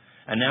 1941,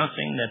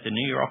 announcing that the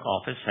New York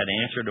office had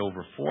answered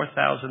over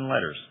 4,000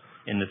 letters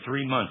in the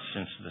 3 months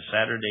since the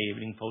Saturday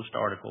Evening Post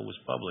article was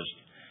published,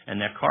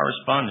 and that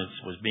correspondence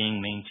was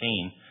being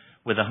maintained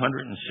with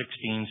 116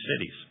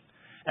 cities.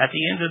 At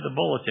the end of the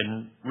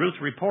bulletin, Ruth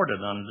reported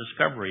on the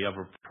discovery of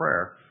a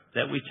prayer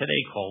that we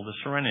today call the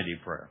Serenity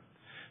Prayer.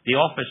 The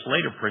office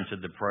later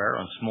printed the prayer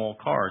on small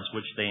cards,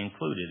 which they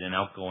included in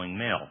outgoing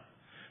mail.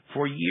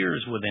 For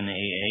years within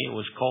AA, it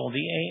was called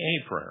the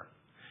AA Prayer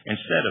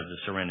instead of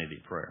the Serenity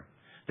Prayer.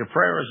 The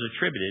prayer is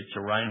attributed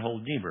to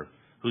Reinhold Niebuhr,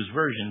 whose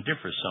version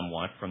differs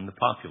somewhat from the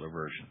popular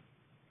version.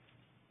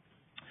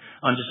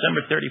 On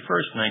December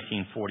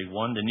 31st,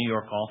 1941, the New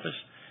York office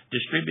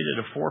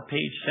distributed a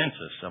 4-page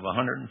census of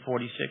 146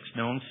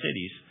 known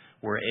cities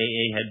where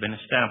AA had been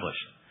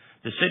established.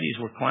 The cities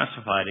were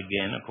classified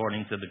again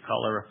according to the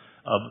color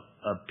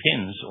of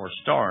pins or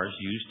stars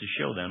used to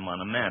show them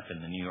on a map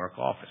in the New York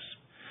office.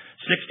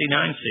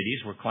 69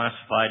 cities were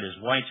classified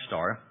as White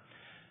Star,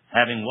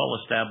 having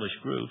well-established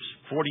groups.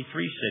 43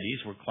 cities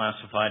were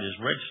classified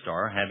as Red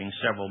Star, having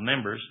several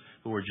members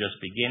who were just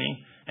beginning,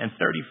 and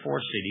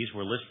 34 cities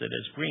were listed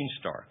as Green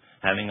Star,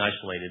 having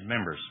isolated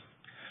members.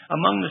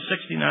 Among the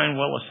 69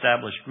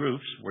 well-established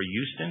groups were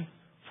Houston,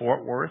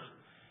 Fort Worth,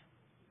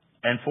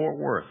 and Fort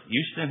Worth.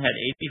 Houston had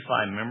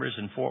 85 members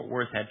and Fort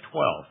Worth had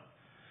 12.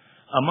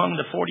 Among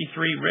the 43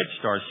 Red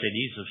Star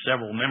cities of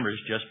several members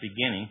just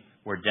beginning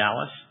were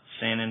Dallas,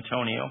 San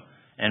Antonio,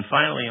 and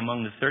finally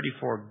among the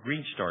 34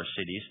 Green Star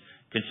cities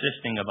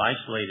consisting of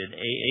isolated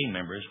AA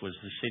members was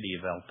the city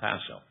of El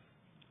Paso.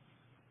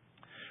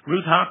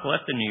 Ruth Hock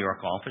left the New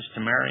York office to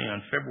marry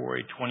on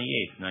February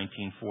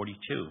 28,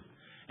 1942,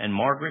 and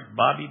Margaret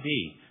Bobby B.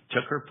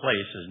 took her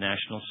place as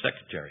National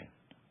Secretary.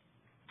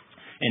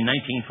 In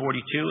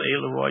 1942, A.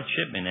 Leroy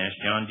Chipman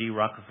asked John D.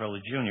 Rockefeller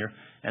Jr.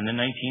 and the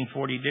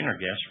 1940 dinner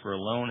guests for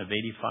a loan of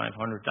 $8,500.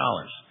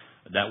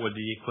 That would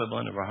be the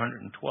equivalent of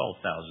 $112,000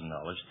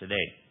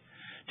 today,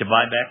 to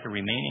buy back the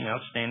remaining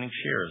outstanding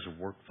shares of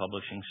Work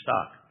Publishing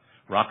stock.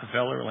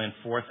 Rockefeller lent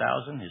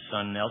 $4,000, his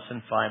son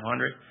Nelson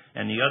 $500,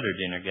 and the other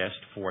dinner guest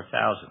 $4,000.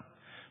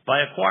 By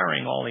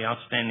acquiring all the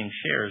outstanding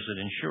shares, it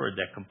ensured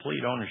that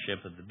complete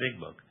ownership of the Big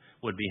Book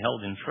would be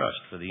held in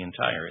trust for the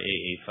entire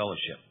AA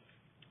fellowship.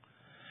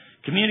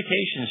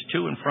 Communications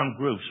to and from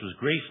groups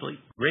was greatly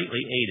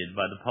aided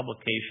by the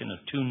publication of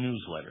 2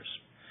 newsletters,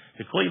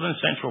 the Cleveland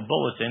Central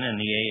Bulletin and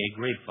the AA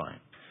Grapevine.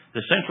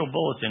 The Central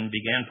Bulletin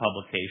began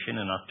publication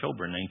in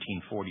October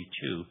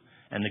 1942,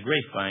 and the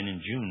Grapevine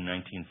in June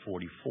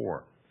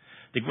 1944.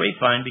 The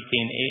Grapevine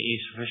became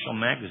AA's official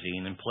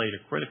magazine and played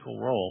a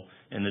critical role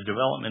in the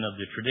development of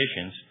the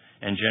Traditions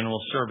and General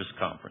Service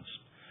Conference.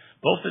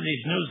 Both of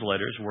these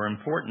newsletters were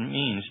important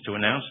means to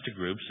announce to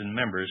groups and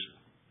members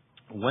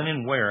when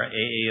and where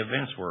AA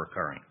events were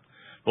occurring.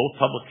 Both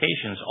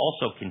publications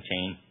also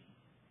contain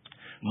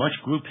much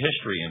group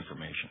history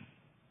information.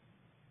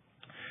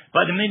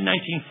 By the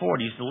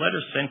mid-1940s, the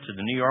letters sent to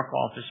the New York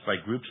office by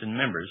groups and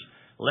members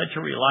led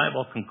to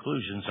reliable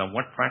conclusions on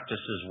what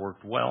practices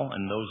worked well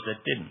and those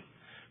that didn't.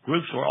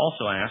 Groups were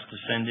also asked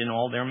to send in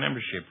all their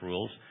membership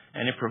rules,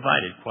 and it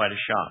provided quite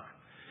a shock.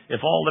 If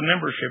all the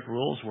membership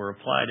rules were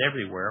applied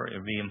everywhere, it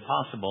would be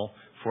impossible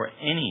for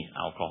any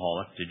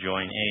alcoholic to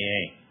join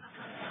AA.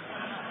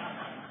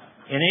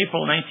 In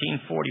April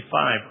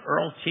 1945,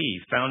 Earl T.,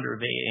 founder of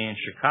AA in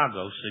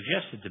Chicago,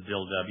 suggested to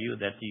Bill W.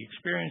 that the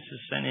experiences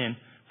sent in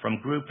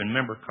from group and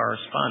member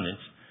correspondence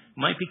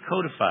might be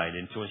codified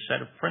into a set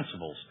of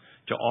principles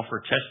to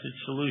offer tested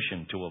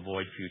solution to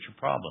avoid future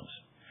problems.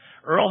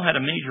 Earl had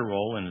a major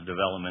role in the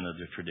development of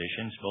the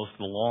Traditions, both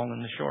the long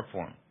and the short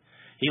form.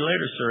 He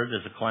later served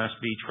as a Class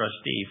B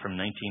trustee from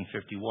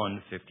 1951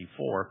 to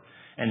 54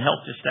 and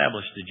helped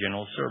establish the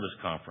General Service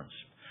Conference.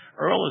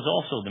 Earl is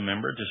also the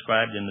member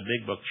described in the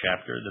Big Book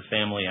chapter, The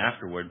Family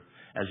Afterward,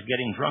 as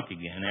getting drunk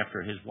again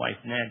after his wife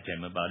nagged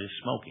him about his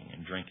smoking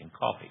and drinking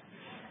coffee.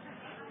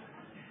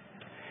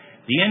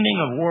 The ending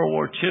of World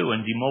War II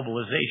and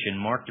demobilization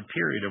marked a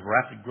period of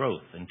rapid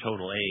growth in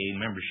total AA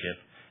membership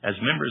as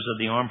members of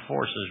the armed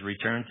forces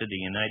returned to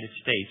the United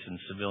States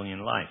in civilian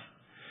life.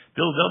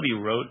 Bill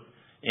W. wrote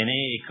in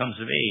AA Comes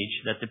of Age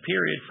that the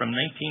period from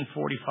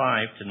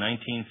 1945 to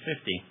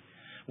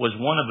 1950 was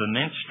one of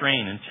immense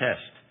strain and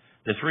test.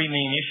 The 3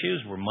 main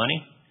issues were money,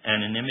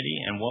 anonymity,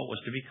 and what was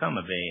to become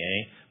of AA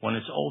when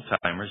its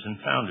old-timers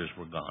and founders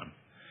were gone.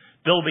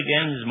 Bill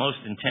began his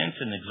most intense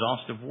and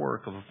exhaustive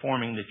work of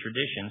reforming the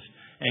Traditions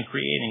and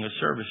creating a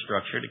service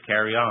structure to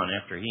carry on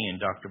after he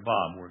and Dr.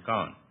 Bob were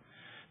gone.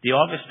 The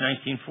August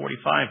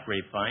 1945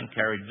 Grapevine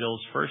carried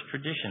Bill's first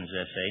Traditions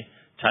essay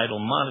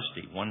titled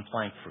Modesty, One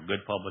Plank for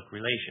Good Public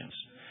Relations,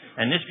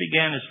 and this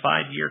began his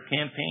 5-year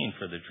campaign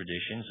for the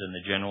Traditions and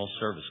the General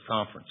Service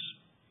Conference.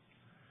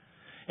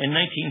 In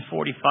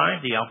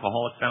 1945, the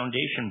Alcoholic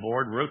Foundation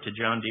Board wrote to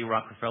John D.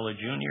 Rockefeller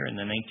Jr. and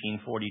the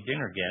 1940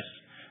 dinner guests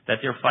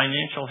that their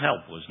financial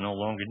help was no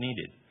longer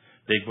needed.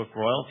 Big Book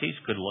royalties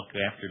could look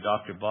after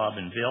Dr.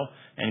 Bob and Bill,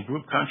 and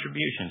group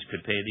contributions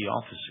could pay the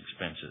office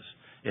expenses.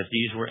 If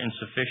these were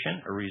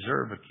insufficient, a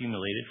reserve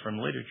accumulated from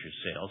literature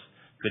sales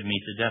could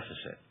meet the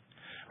deficit.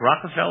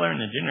 Rockefeller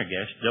and the dinner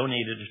guests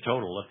donated a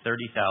total of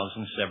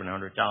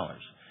 $30,700,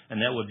 and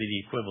that would be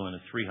the equivalent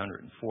of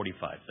 $345,000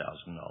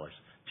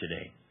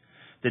 today.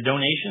 The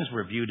donations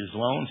were viewed as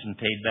loans and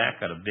paid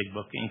back out of Big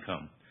Book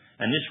income,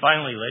 and this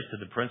finally led to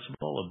the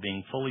principle of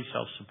being fully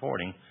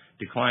self-supporting,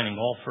 declining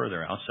all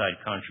further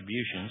outside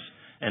contributions,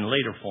 and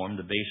later formed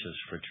the basis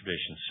for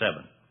Tradition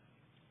 7.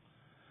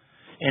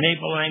 In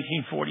April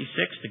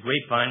 1946, the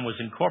Grapevine was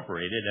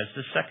incorporated as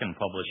the second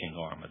publishing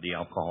arm of the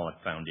Alcoholic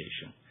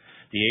Foundation.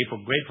 The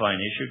April Grapevine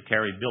issue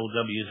carried Bill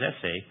W.'s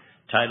essay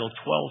titled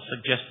 12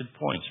 Suggested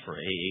Points for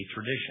AA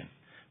Tradition.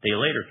 They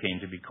later came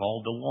to be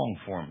called the long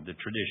form of the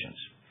traditions.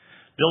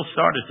 Bill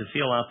started to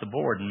feel out the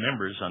board and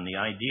members on the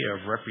idea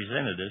of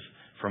representatives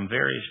from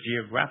various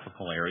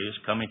geographical areas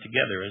coming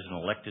together as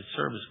an elected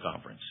service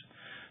conference.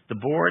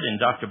 The board and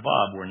Dr.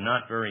 Bob were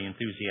not very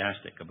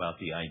enthusiastic about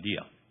the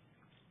idea.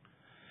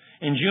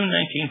 In June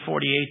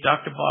 1948,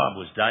 Dr. Bob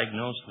was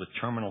diagnosed with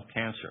terminal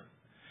cancer.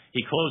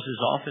 He closed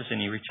his office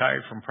and he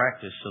retired from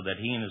practice so that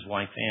he and his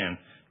wife Ann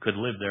could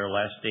live their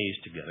last days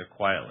together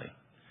quietly.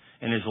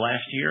 In his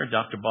last year,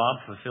 Dr. Bob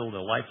fulfilled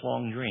a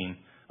lifelong dream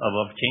of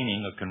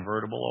obtaining a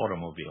convertible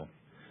automobile,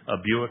 a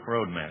Buick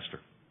Roadmaster.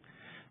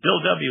 Bill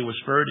W. was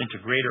spurred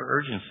into greater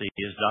urgency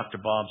as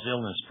Dr. Bob's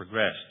illness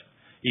progressed.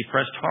 He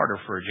pressed harder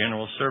for a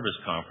general service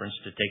conference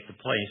to take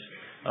the place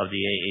of the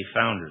AA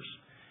founders,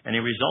 and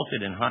it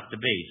resulted in hot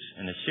debates,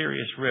 and a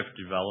serious rift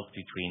developed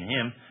between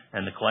him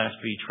and the Class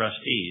B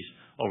trustees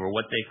over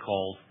what they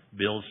called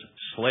Bill's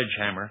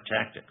sledgehammer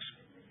tactics.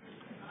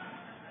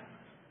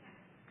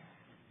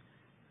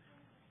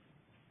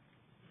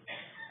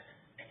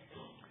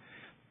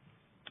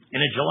 In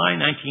a July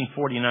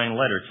 1949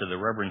 letter to the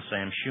Reverend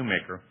Sam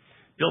Shoemaker,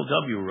 Bill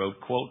W. wrote,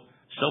 quote,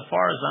 "So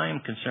far as I am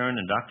concerned,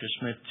 and Dr.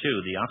 Smith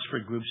too, the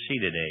Oxford group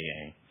seeded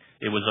AA.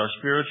 It was our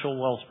spiritual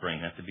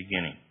wellspring at the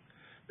beginning."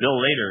 Bill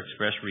later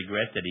expressed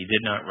regret that he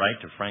did not write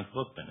to Frank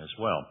Bookman as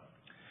well.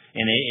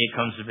 In AA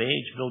Comes of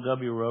Age, Bill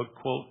W. wrote,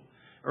 quote,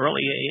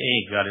 "Early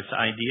AA got its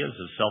ideas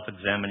of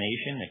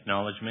self-examination,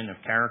 acknowledgement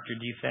of character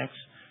defects,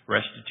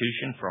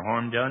 restitution for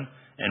harm done,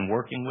 and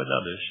working with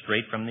others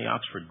straight from the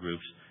Oxford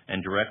groups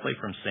and directly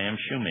from Sam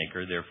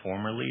Shoemaker, their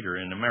former leader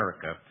in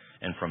America,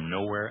 and from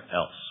nowhere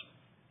else."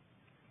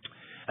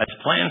 As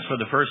plans for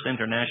the first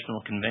international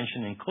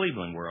convention in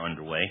Cleveland were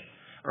underway,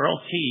 Earl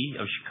T.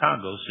 of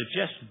Chicago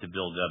suggested to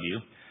Bill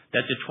W.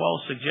 that the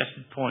 12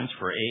 suggested points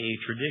for AA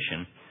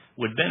tradition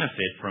would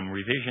benefit from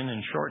revision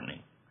and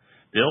shortening.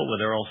 Bill,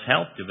 with Earl's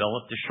help,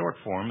 developed a short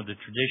form of the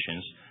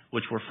traditions,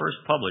 which were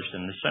first published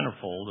in the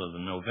centerfold of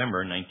the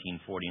November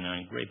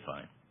 1949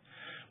 Grapevine.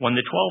 When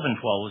the 12 and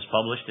 12 was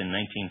published in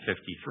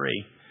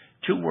 1953,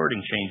 two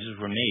wording changes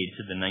were made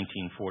to the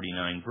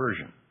 1949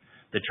 version.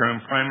 The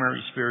term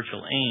primary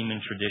spiritual aim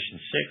in Tradition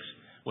 6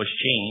 was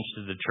changed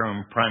to the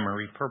term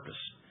primary purpose,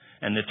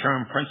 and the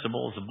term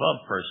principles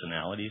above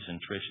personalities in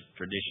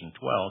Tradition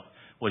 12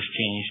 was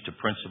changed to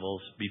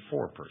principles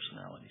before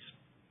personalities.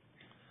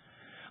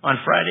 On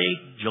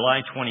Friday,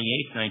 July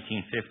 28,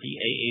 1950,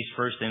 AA's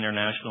first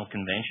international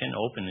convention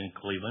opened in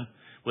Cleveland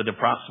with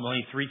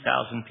approximately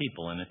 3,000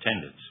 people in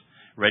attendance.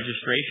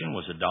 Registration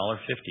was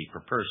 $1.50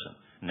 per person,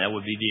 and that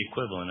would be the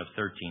equivalent of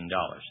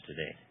 $13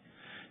 today.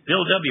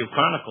 Bill W.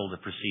 chronicled the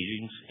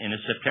proceedings in a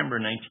September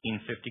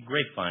 1950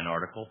 Grapevine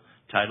article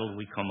titled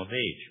We Come of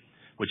Age,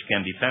 which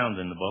can be found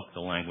in the book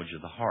The Language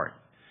of the Heart.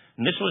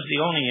 And this was the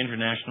only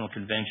international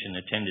convention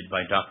attended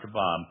by Dr.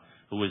 Bob,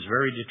 who was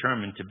very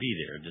determined to be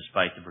there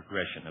despite the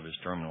progression of his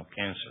terminal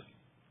cancer.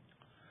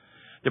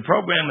 The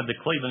program of the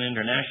Cleveland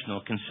International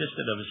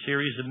consisted of a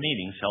series of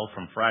meetings held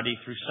from Friday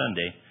through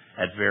Sunday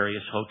at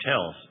various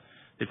hotels.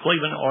 The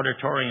Cleveland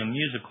Auditorium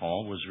Music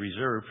Hall was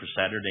reserved for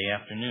Saturday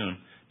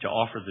afternoon to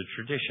offer the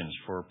traditions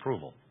for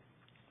approval.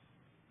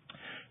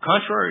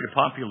 Contrary to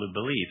popular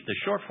belief, the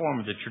short form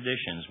of the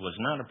traditions was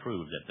not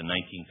approved at the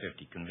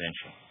 1950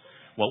 convention.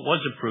 What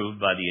was approved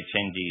by the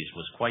attendees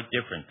was quite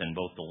different than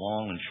both the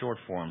long and short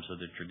forms of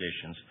the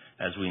traditions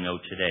as we know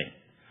today.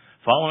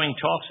 Following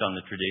talks on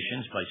the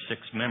traditions by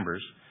 6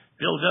 members,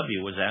 Bill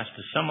W. was asked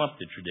to sum up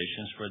the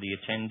traditions for the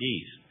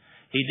attendees.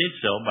 He did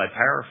so by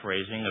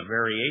paraphrasing a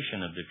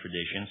variation of the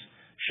traditions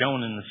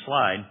shown in the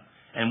slide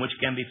and which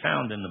can be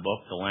found in the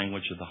book The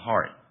Language of the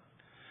Heart.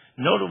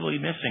 Notably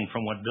missing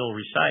from what Bill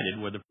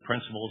recited were the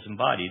principles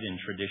embodied in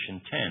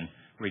Tradition 10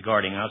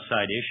 regarding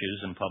outside issues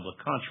and public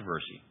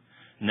controversy.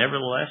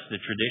 Nevertheless, the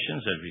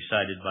traditions as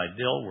recited by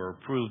Bill were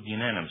approved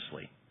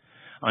unanimously.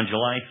 On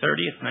July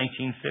 30th,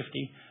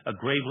 1950, a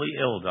gravely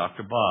ill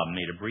Dr. Bob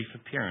made a brief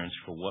appearance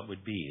for what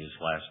would be his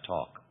last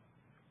talk.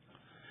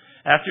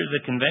 After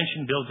the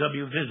convention, Bill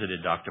W.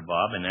 visited Dr.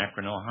 Bob in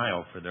Akron,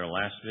 Ohio for their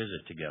last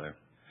visit together.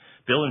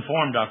 Bill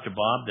informed Dr.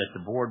 Bob that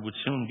the board would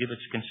soon give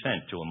its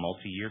consent to a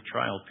multi-year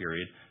trial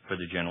period for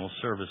the General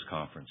Service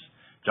Conference.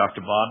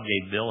 Dr. Bob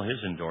gave Bill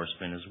his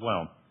endorsement as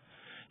well.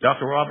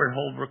 Dr. Robert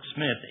Holbrook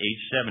Smith,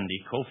 age 70,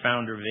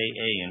 co-founder of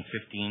AA and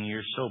 15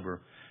 years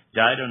sober,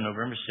 died on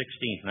November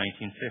 16,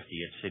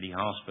 1950 at City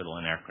Hospital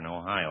in Akron,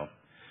 Ohio.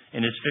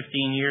 In his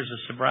 15 years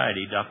of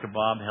sobriety, Dr.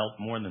 Bob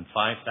helped more than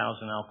 5,000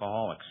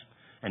 alcoholics,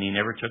 and he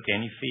never took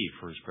any fee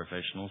for his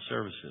professional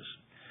services.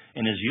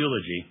 In his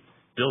eulogy,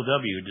 Bill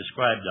W.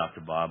 described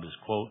Dr. Bob as,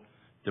 quote,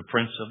 the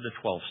Prince of the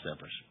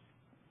 12-Steppers.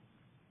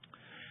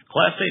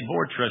 Class A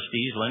Board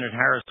Trustees Leonard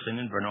Harrison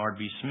and Bernard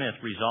B. Smith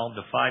resolved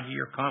a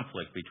 5-year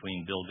conflict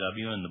between Bill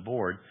W. and the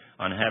Board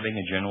on having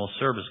a General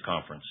Service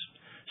Conference.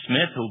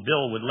 Smith, who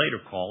Bill would later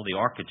call the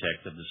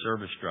architect of the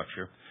service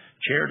structure,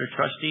 chaired a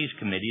trustees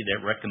committee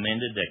that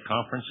recommended that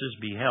conferences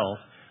be held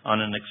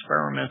on an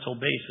experimental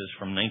basis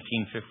from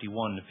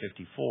 1951 to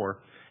 54,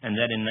 and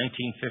that in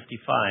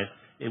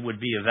 1955 it would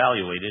be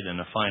evaluated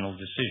and a final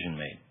decision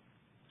made.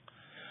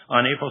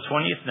 On April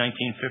 20th,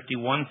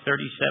 1951,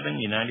 37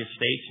 United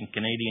States and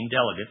Canadian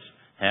delegates,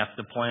 half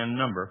the planned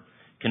number,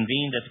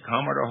 convened at the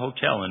Commodore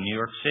Hotel in New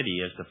York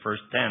City as the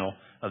first panel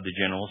of the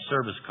General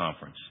Service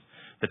Conference.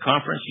 The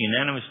conference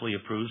unanimously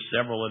approved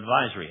several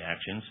advisory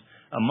actions,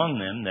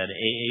 among them that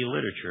AA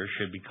literature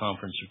should be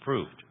conference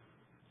approved.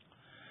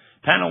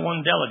 Panel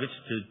 1 delegates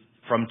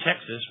from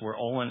Texas were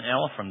Olin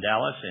L. from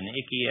Dallas and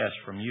Icky S.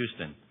 from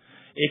Houston.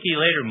 Icky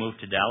later moved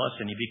to Dallas,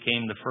 and he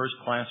became the first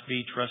Class B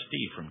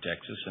trustee from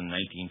Texas in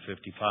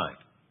 1955.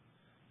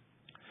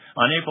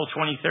 On April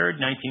 23,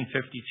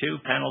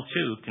 1952, Panel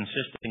 2,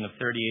 consisting of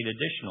 38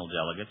 additional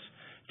delegates,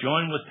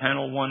 joined with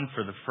Panel 1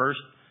 for the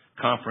first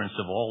conference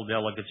of all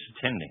delegates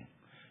attending.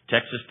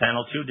 Texas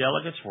Panel 2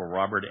 delegates were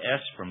Robert S.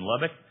 from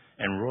Lubbock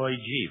and Roy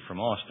G. from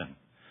Austin.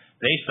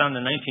 Based on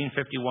the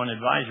 1951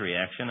 advisory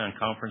action on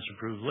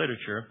conference-approved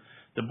literature,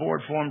 the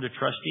board formed a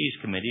trustees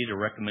committee to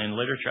recommend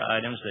literature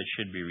items that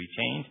should be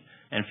retained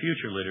and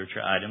future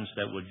literature items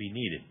that would be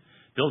needed.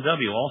 Bill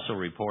W. also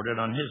reported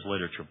on his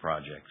literature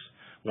projects.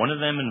 One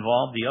of them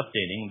involved the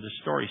updating of the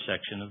story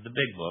section of the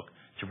Big Book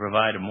to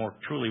provide a more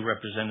truly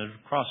representative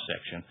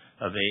cross-section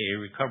of AA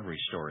recovery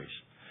stories.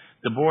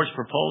 The board's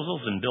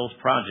proposals and Bill's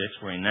projects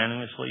were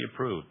unanimously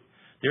approved.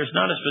 There is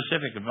not a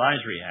specific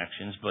advisory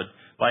actions, but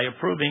by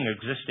approving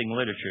existing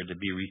literature to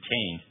be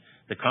retained,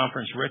 the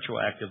conference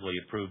retroactively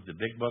approved the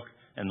Big Book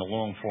and the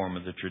long form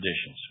of the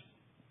traditions.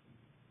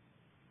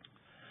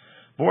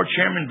 Board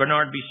Chairman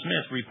Bernard B.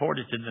 Smith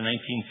reported to the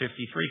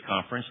 1953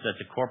 conference that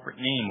the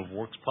corporate name of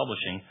Works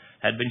Publishing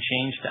had been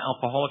changed to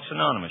Alcoholics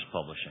Anonymous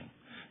Publishing.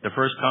 The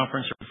first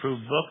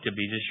conference-approved book to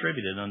be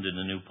distributed under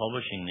the new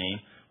publishing name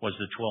was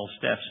The 12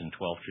 Steps and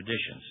 12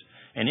 Traditions,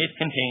 and it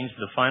contains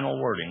the final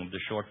wording of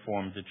the short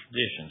form of the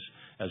traditions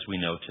as we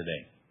know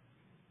today.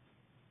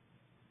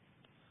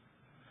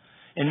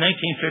 In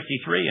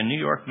 1953, a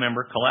New York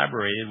member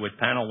collaborated with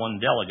Panel 1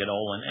 delegate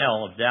Olin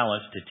L. of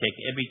Dallas to take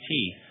Ebby T.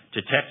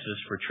 to Texas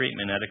for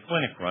treatment at a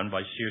clinic run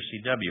by Circe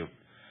W.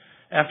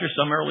 After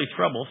some early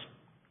troubles,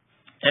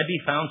 Ebby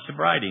found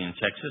sobriety in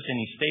Texas, and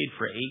he stayed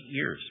for 8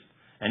 years.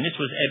 And this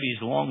was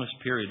Ebby's longest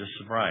period of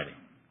sobriety.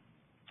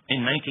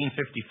 In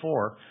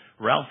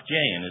 1954, Ralph J.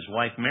 and his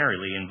wife Mary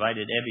Lee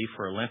invited Ebby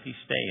for a lengthy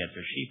stay at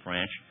their sheep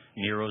ranch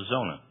near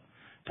Ozona.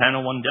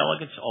 Panel 1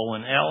 delegates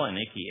Olin L. and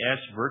Icky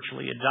S.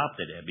 virtually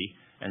adopted Ebby,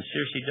 and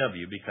Circe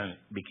W.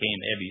 became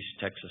Ebby's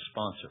Texas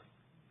sponsor.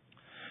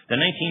 The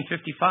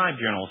 1955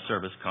 General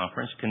Service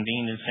Conference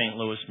convened in St.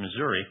 Louis,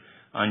 Missouri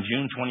on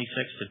June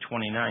 26th to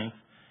 29th,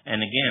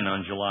 and again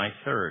on July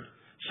 3rd.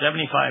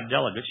 75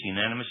 delegates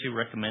unanimously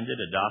recommended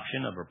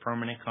adoption of a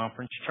permanent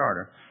conference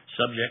charter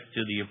subject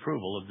to the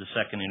approval of the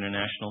Second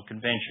International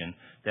Convention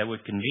that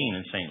would convene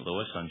in St.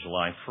 Louis on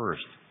July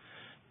 1st.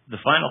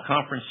 The final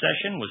conference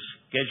session was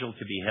scheduled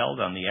to be held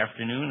on the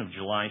afternoon of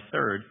July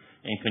 3rd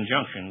in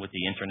conjunction with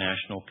the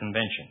International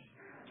Convention.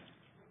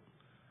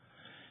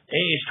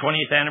 AA's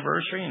 20th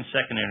anniversary and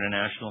Second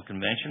International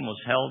Convention was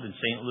held in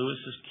St.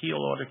 Louis's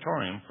Kiel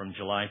Auditorium from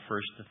July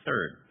 1st to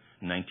 3rd,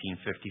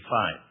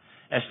 1955.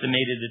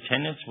 Estimated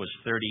attendance was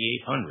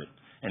 3,800,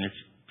 and its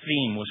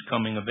theme was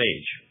Coming of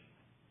Age.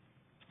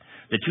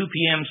 The 2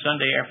 p.m.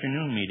 Sunday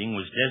afternoon meeting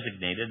was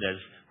designated as,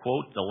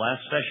 quote, the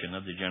last session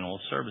of the General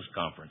Service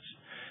Conference.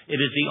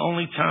 It is the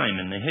only time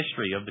in the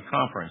history of the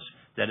conference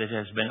that it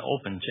has been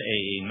open to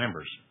AA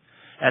members.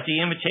 At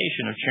the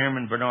invitation of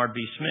Chairman Bernard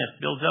B.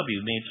 Smith, Bill W.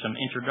 made some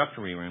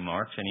introductory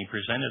remarks, and he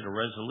presented a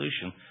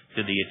resolution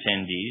to the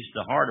attendees,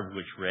 the heart of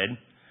which read,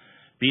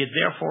 Be it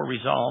therefore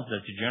resolved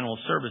that the General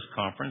Service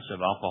Conference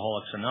of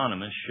Alcoholics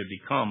Anonymous should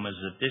become, as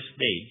at this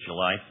date,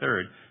 July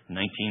 3rd,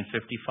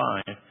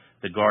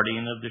 1955, the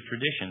guardian of the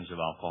traditions of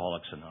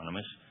Alcoholics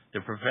Anonymous, the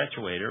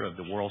perpetuator of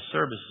the world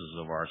services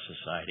of our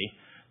society,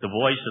 the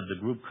voice of the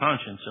group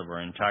conscience of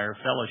our entire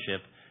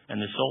fellowship, and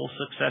the sole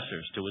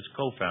successors to its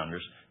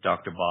co-founders,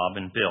 Dr.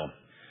 Bob and Bill.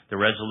 The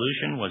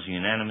resolution was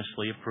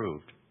unanimously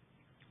approved.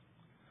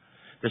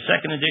 The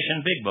second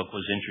edition Big Book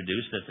was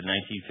introduced at the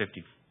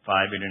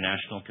 1955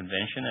 International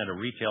Convention at a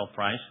retail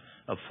price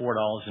of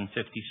 $4.50,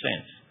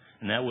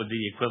 and that would be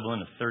the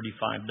equivalent of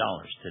 $35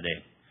 today.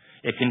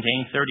 It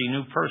contained 30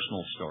 new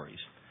personal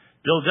stories.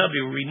 Bill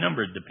W.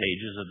 renumbered the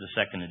pages of the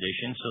second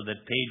edition so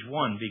that page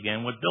 1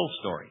 began with Bill's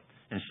story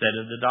instead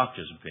of the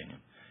doctor's opinion.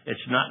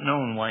 It's not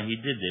known why he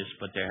did this,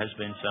 but there has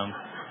been some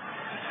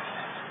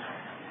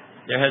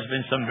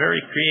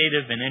very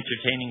creative and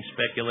entertaining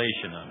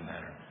speculation on the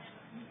matter.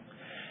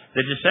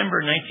 The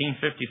December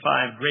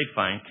 1955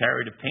 Grapevine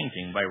carried a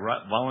painting by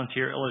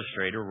volunteer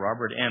illustrator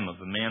Robert M.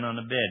 of a man on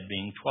a bed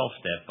being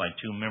 12-stepped by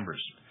two members.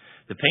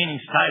 The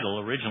painting's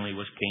title originally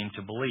was Came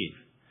to Believe,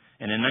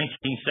 and in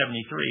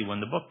 1973,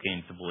 when the book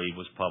Came to Believe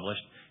was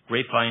published,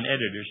 Grapevine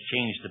editors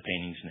changed the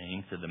painting's name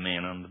to The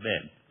Man on the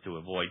Bed to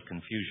avoid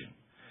confusion.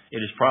 It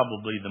is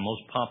probably the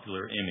most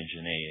popular image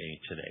in AA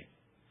today.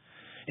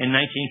 In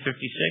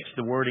 1956,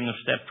 the wording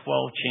of Step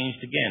 12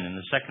 changed again in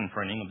the second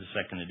printing of the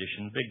second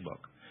edition Big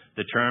Book.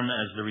 The term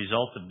as the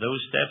result of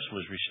those steps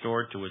was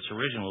restored to its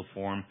original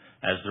form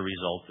as the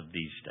result of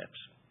these steps.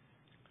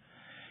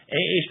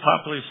 AA's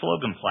popular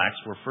slogan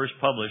plaques were first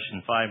published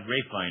in 5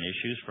 Grapevine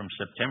issues from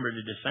September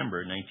to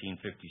December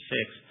 1956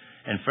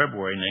 and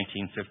February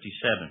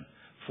 1957.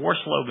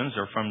 4 slogans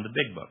are from the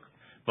Big Book.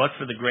 But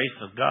for the grace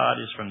of God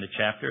is from the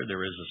chapter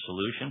There is a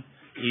Solution.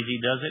 Easy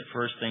does it,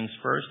 first things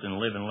first, and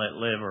live and let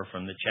live are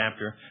from the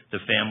chapter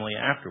The Family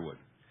Afterward.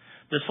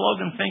 The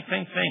slogan Think,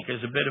 Think, Think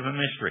is a bit of a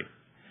mystery.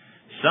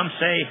 Some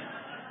say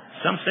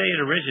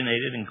it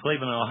originated in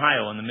Cleveland,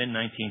 Ohio in the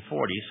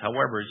mid-1940s.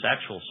 However, its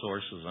actual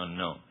source is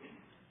unknown.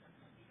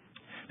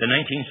 The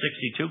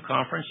 1962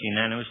 conference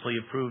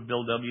unanimously approved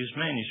Bill W.'s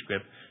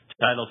manuscript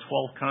titled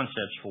 12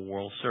 Concepts for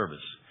World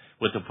Service.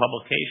 With the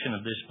publication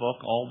of this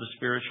book, all the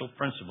spiritual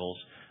principles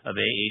of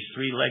AA's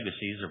 3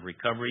 legacies of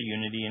recovery,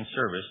 unity, and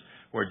service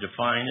were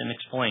defined and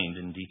explained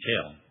in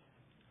detail.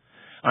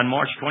 On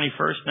March 21,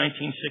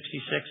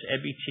 1966,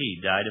 Ebby T.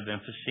 died of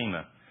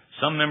emphysema.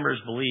 Some members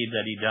believe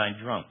that he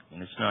died drunk, and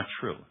it's not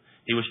true.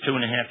 He was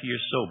 2.5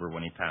 years sober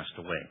when he passed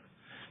away.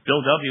 Bill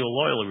W.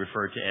 loyally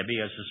referred to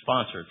Ebby as his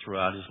sponsor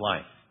throughout his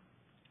life.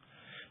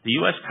 The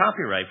U.S.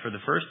 copyright for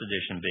the first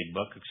edition Big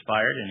Book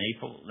expired in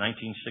April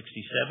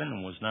 1967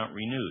 and was not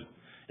renewed.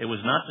 It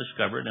was not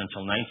discovered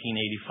until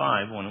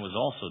 1985 when it was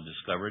also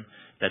discovered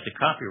that the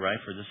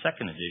copyright for the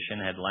second edition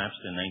had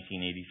lapsed in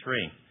 1983.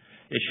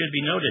 It should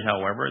be noted,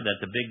 however,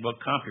 that the Big Book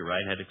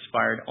copyright had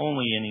expired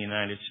only in the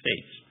United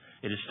States.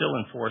 It is still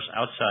in force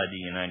outside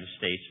the United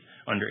States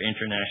under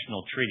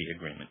international treaty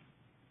agreement.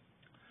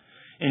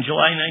 In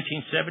July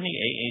 1970,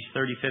 AA's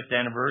 35th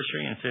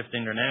anniversary and 5th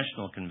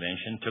International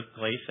Convention took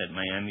place at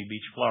Miami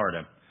Beach,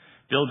 Florida.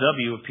 Bill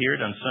W.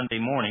 appeared on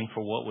Sunday morning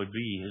for what would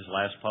be his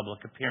last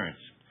public appearance.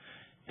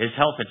 His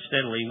health had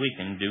steadily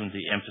weakened due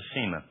to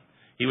emphysema.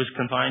 He was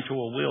confined to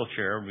a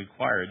wheelchair and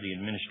required the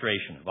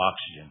administration of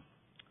oxygen.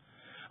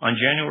 On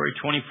January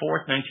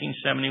 24,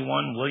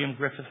 1971, William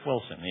Griffith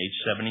Wilson, age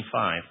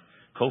 75,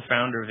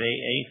 co-founder of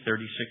AA,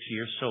 36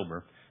 years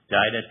sober,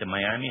 died at the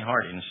Miami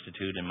Heart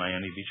Institute in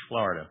Miami Beach,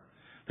 Florida.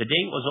 The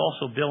date was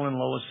also Bill and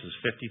Lois's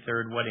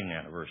 53rd wedding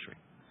anniversary.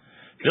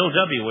 Bill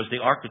W. was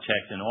the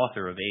architect and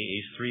author of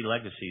AA's 3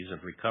 legacies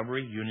of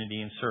recovery,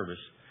 unity, and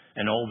service,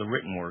 and all the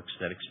written works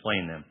that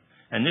explain them.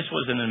 And this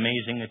was an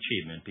amazing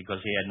achievement because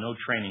he had no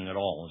training at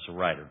all as a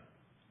writer.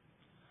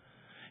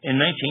 In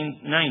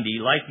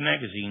 1990, Life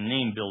magazine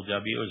named Bill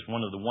W. as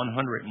one of the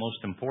 100 most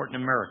important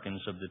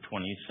Americans of the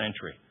 20th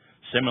century.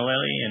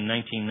 Similarly, in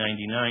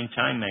 1999,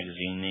 Time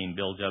magazine named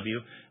Bill W.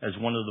 as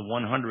one of the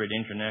 100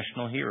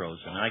 international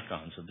heroes and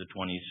icons of the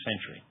 20th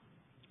century.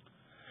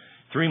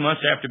 3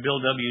 months after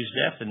Bill W.'s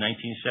death, the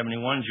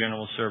 1971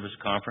 General Service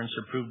Conference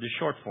approved the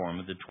short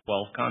form of the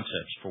 12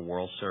 Concepts for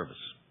World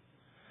Service.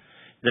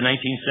 The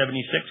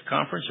 1976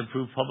 conference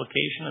approved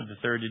publication of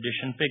the 3rd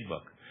edition Big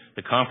Book.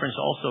 The conference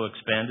also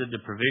expanded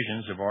the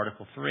provisions of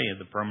Article 3 of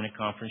the Permanent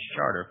Conference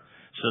Charter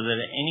so that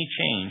any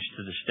change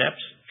to the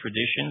steps,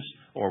 traditions,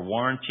 or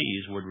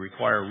warranties would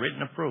require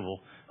written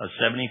approval of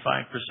 75%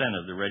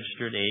 of the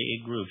registered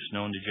AA groups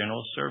known to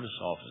General Service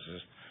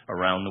offices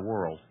around the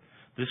world.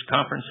 This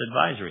conference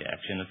advisory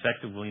action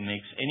effectively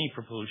makes any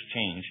proposed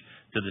change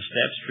to the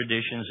steps,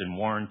 traditions, and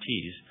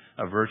warranties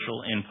a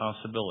virtual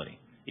impossibility,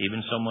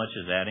 even so much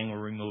as adding or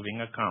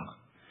removing a comma.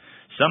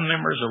 Some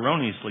members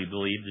erroneously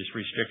believe this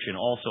restriction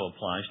also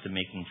applies to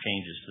making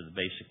changes to the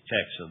basic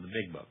text of the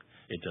Big Book.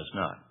 It does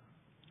not.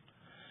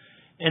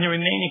 In the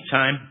remaining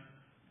time,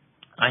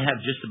 I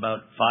have just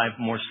about 5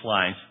 more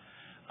slides.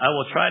 I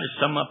will try to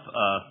sum up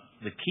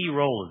the key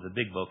role of the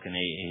Big Book in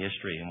AA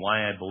history and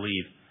why I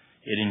believe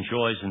it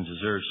enjoys and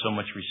deserves so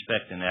much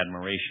respect and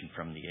admiration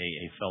from the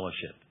AA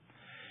Fellowship.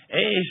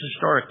 AA's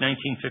historic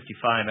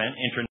 1955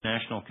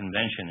 International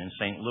Convention in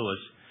St.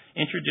 Louis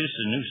introduced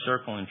a new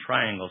circle and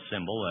triangle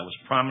symbol that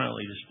was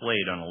prominently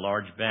displayed on a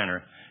large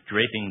banner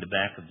draping the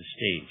back of the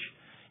stage.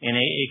 In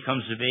AA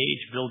Comes of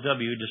Age, Bill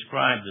W.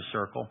 described the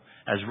circle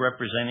as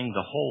representing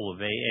the whole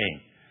of AA.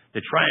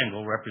 The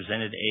triangle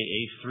represented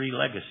AA's 3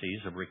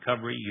 legacies of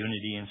recovery,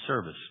 unity, and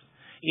service.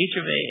 Each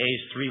of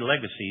AA's 3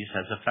 legacies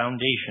has a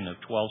foundation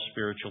of 12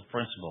 spiritual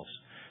principles.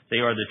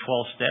 They are the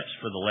 12 steps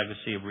for the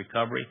legacy of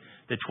recovery,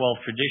 the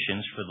 12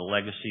 traditions for the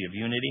legacy of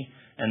unity,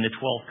 and the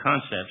 12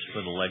 concepts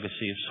for the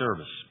legacy of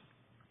service.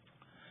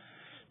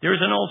 There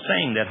is an old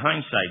saying that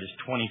hindsight is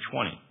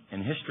 20/20,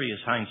 and history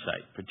is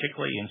hindsight,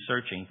 particularly in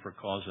searching for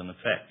cause and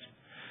effect.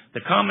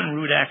 The common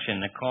root action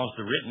that caused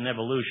the written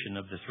evolution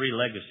of the 3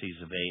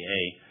 legacies of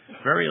AA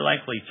very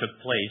likely took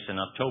place in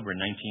October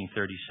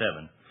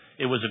 1937.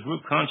 It was a group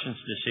conscience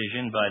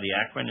decision by the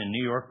Akron and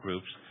New York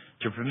groups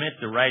to permit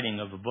the writing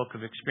of a book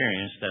of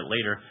experience that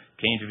later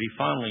came to be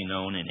fondly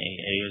known in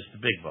AA as the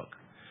Big Book.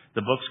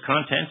 The book's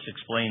contents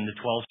explain the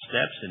 12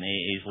 steps in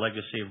AA's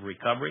legacy of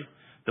recovery.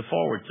 The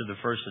foreword to the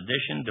first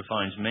edition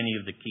defines many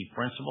of the key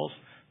principles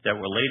that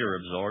were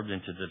later absorbed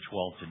into the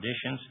 12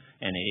 editions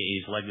and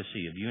AA's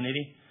legacy of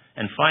unity.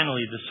 And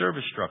finally, the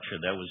service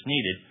structure that was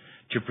needed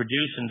to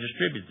produce and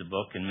distribute the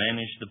book and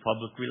manage the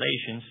public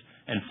relations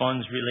and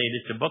funds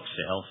related to book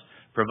sales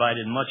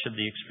provided much of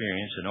the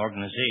experience and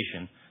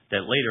organization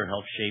that later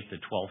helped shape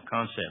the 12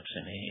 concepts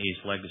in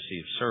AA's legacy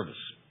of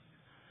service.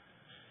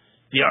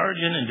 The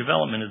origin and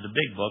development of the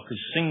Big Book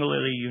is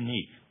singularly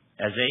unique.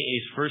 As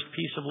AA's first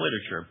piece of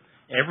literature,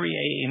 every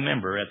AA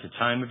member at the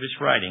time of its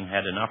writing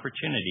had an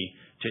opportunity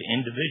to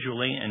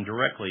individually and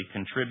directly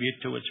contribute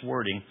to its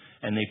wording,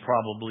 and they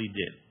probably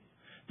did.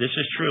 This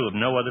is true of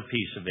no other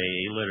piece of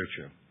AA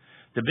literature.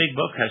 The Big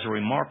Book has a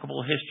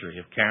remarkable history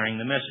of carrying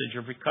the message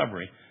of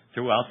recovery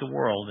throughout the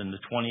world in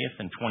the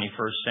 20th and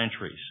 21st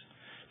centuries.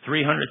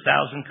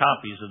 300,000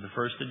 copies of the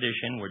first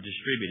edition were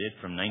distributed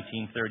from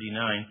 1939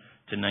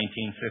 to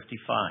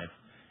 1955,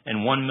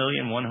 and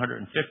 1,150,000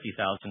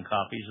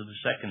 copies of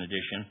the second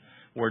edition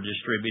were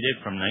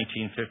distributed from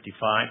 1955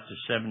 to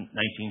 1976,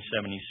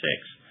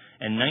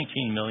 and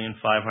 19,550,000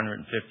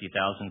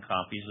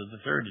 copies of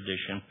the third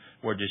edition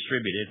were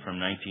distributed from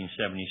 1976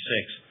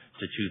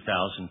 to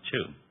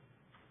 2002.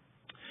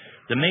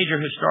 The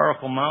major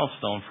historical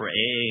milestone for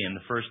AA in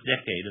the first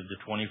decade of the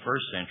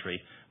 21st century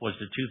was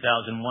the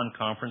 2001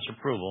 conference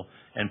approval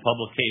and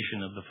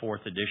publication of the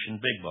fourth edition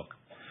Big Book.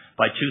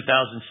 By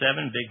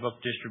 2007, Big Book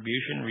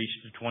distribution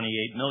reached the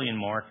 28 million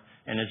mark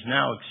and is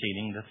now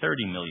exceeding the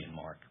 30 million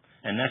mark,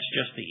 and that's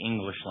just the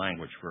English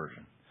language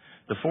version.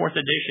 The fourth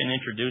edition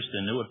introduced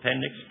a new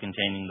appendix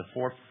containing the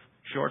fourth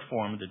short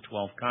form of the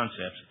 12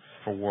 concepts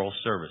for world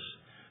service.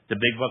 The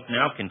Big Book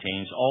now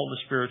contains all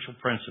the spiritual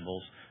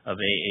principles of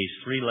AA's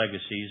three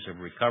legacies of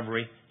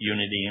recovery,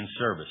 unity, and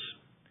service.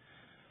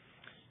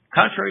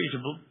 Contrary to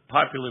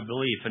popular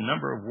belief, a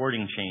number of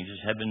wording changes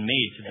have been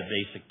made to the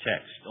basic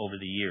text over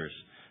the years.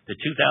 The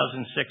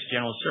 2006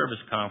 General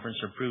Service Conference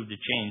approved a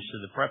change to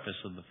the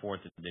preface of the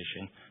fourth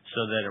edition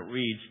so that it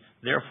reads,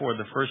 "Therefore,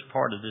 the first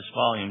part of this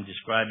volume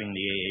describing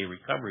the AA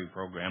recovery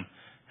program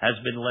has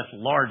been left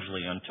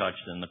largely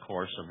untouched in the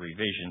course of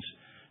revisions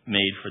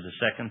made for the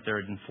second,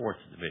 third, and fourth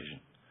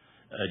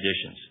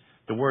editions."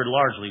 The word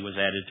largely was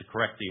added to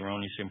correct the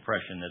erroneous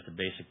impression that the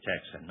basic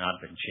text had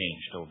not been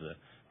changed over the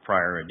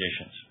prior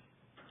editions.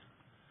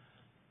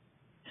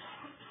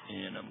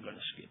 And I'm going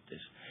to skip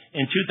this.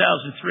 In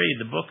 2003,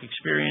 the book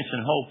Experience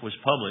and Hope was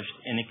published,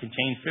 and it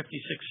contained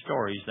 56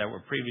 stories that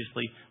were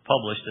previously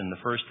published in the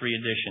first three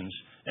editions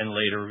and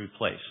later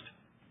replaced.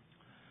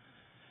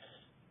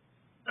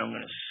 I'm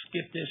going to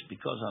skip this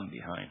because I'm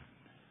behind.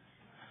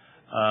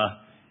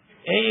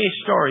 AA's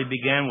story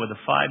began with a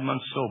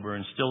 5-month sober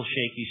and still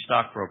shaky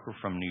stockbroker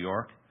from New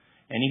York,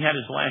 and he had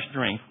his last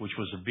drink, which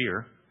was a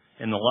beer,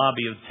 in the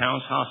lobby of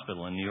Towns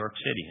Hospital in New York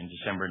City in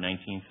December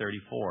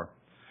 1934.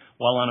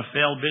 While on a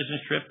failed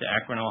business trip to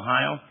Akron,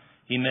 Ohio,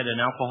 he met an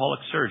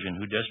alcoholic surgeon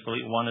who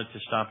desperately wanted to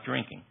stop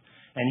drinking,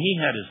 and he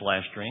had his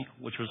last drink,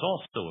 which was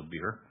also a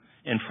beer,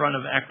 in front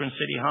of Akron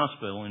City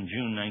Hospital in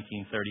June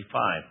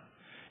 1935.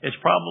 It's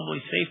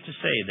probably safe to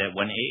say that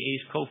when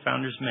AA's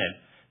co-founders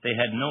met, they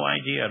had no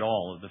idea at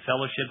all of the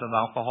fellowship of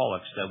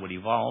alcoholics that would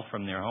evolve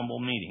from their humble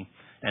meeting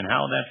and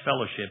how that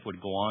fellowship would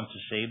go on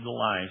to save the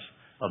lives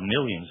of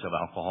millions of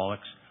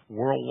alcoholics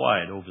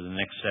worldwide over the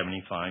next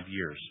 75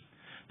 years.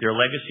 Their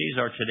legacies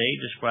are today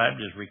described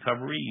as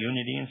recovery,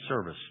 unity, and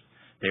service.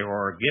 They are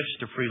our gifts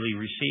to freely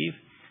receive,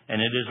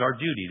 and it is our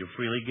duty to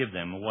freely give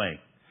them away.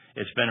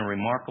 It's been a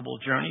remarkable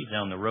journey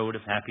down the road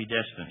of happy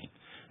destiny.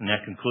 And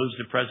that concludes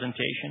the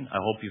presentation. I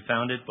hope you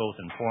found it both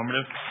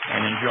informative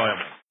and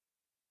enjoyable.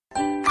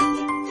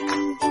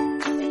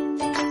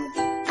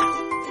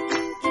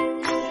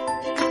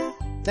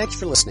 Thanks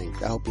for listening.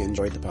 I hope you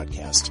enjoyed the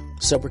podcast.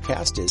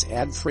 Sobercast is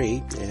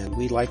ad-free, and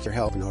we'd like your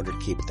help in order to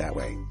keep it that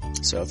way.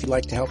 So if you'd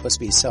like to help us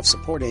be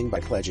self-supporting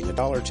by pledging $1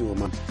 or $2 a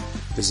month,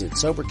 visit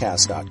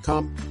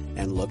Sobercast.com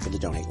and look for the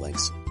donate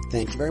links.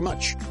 Thank you very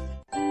much.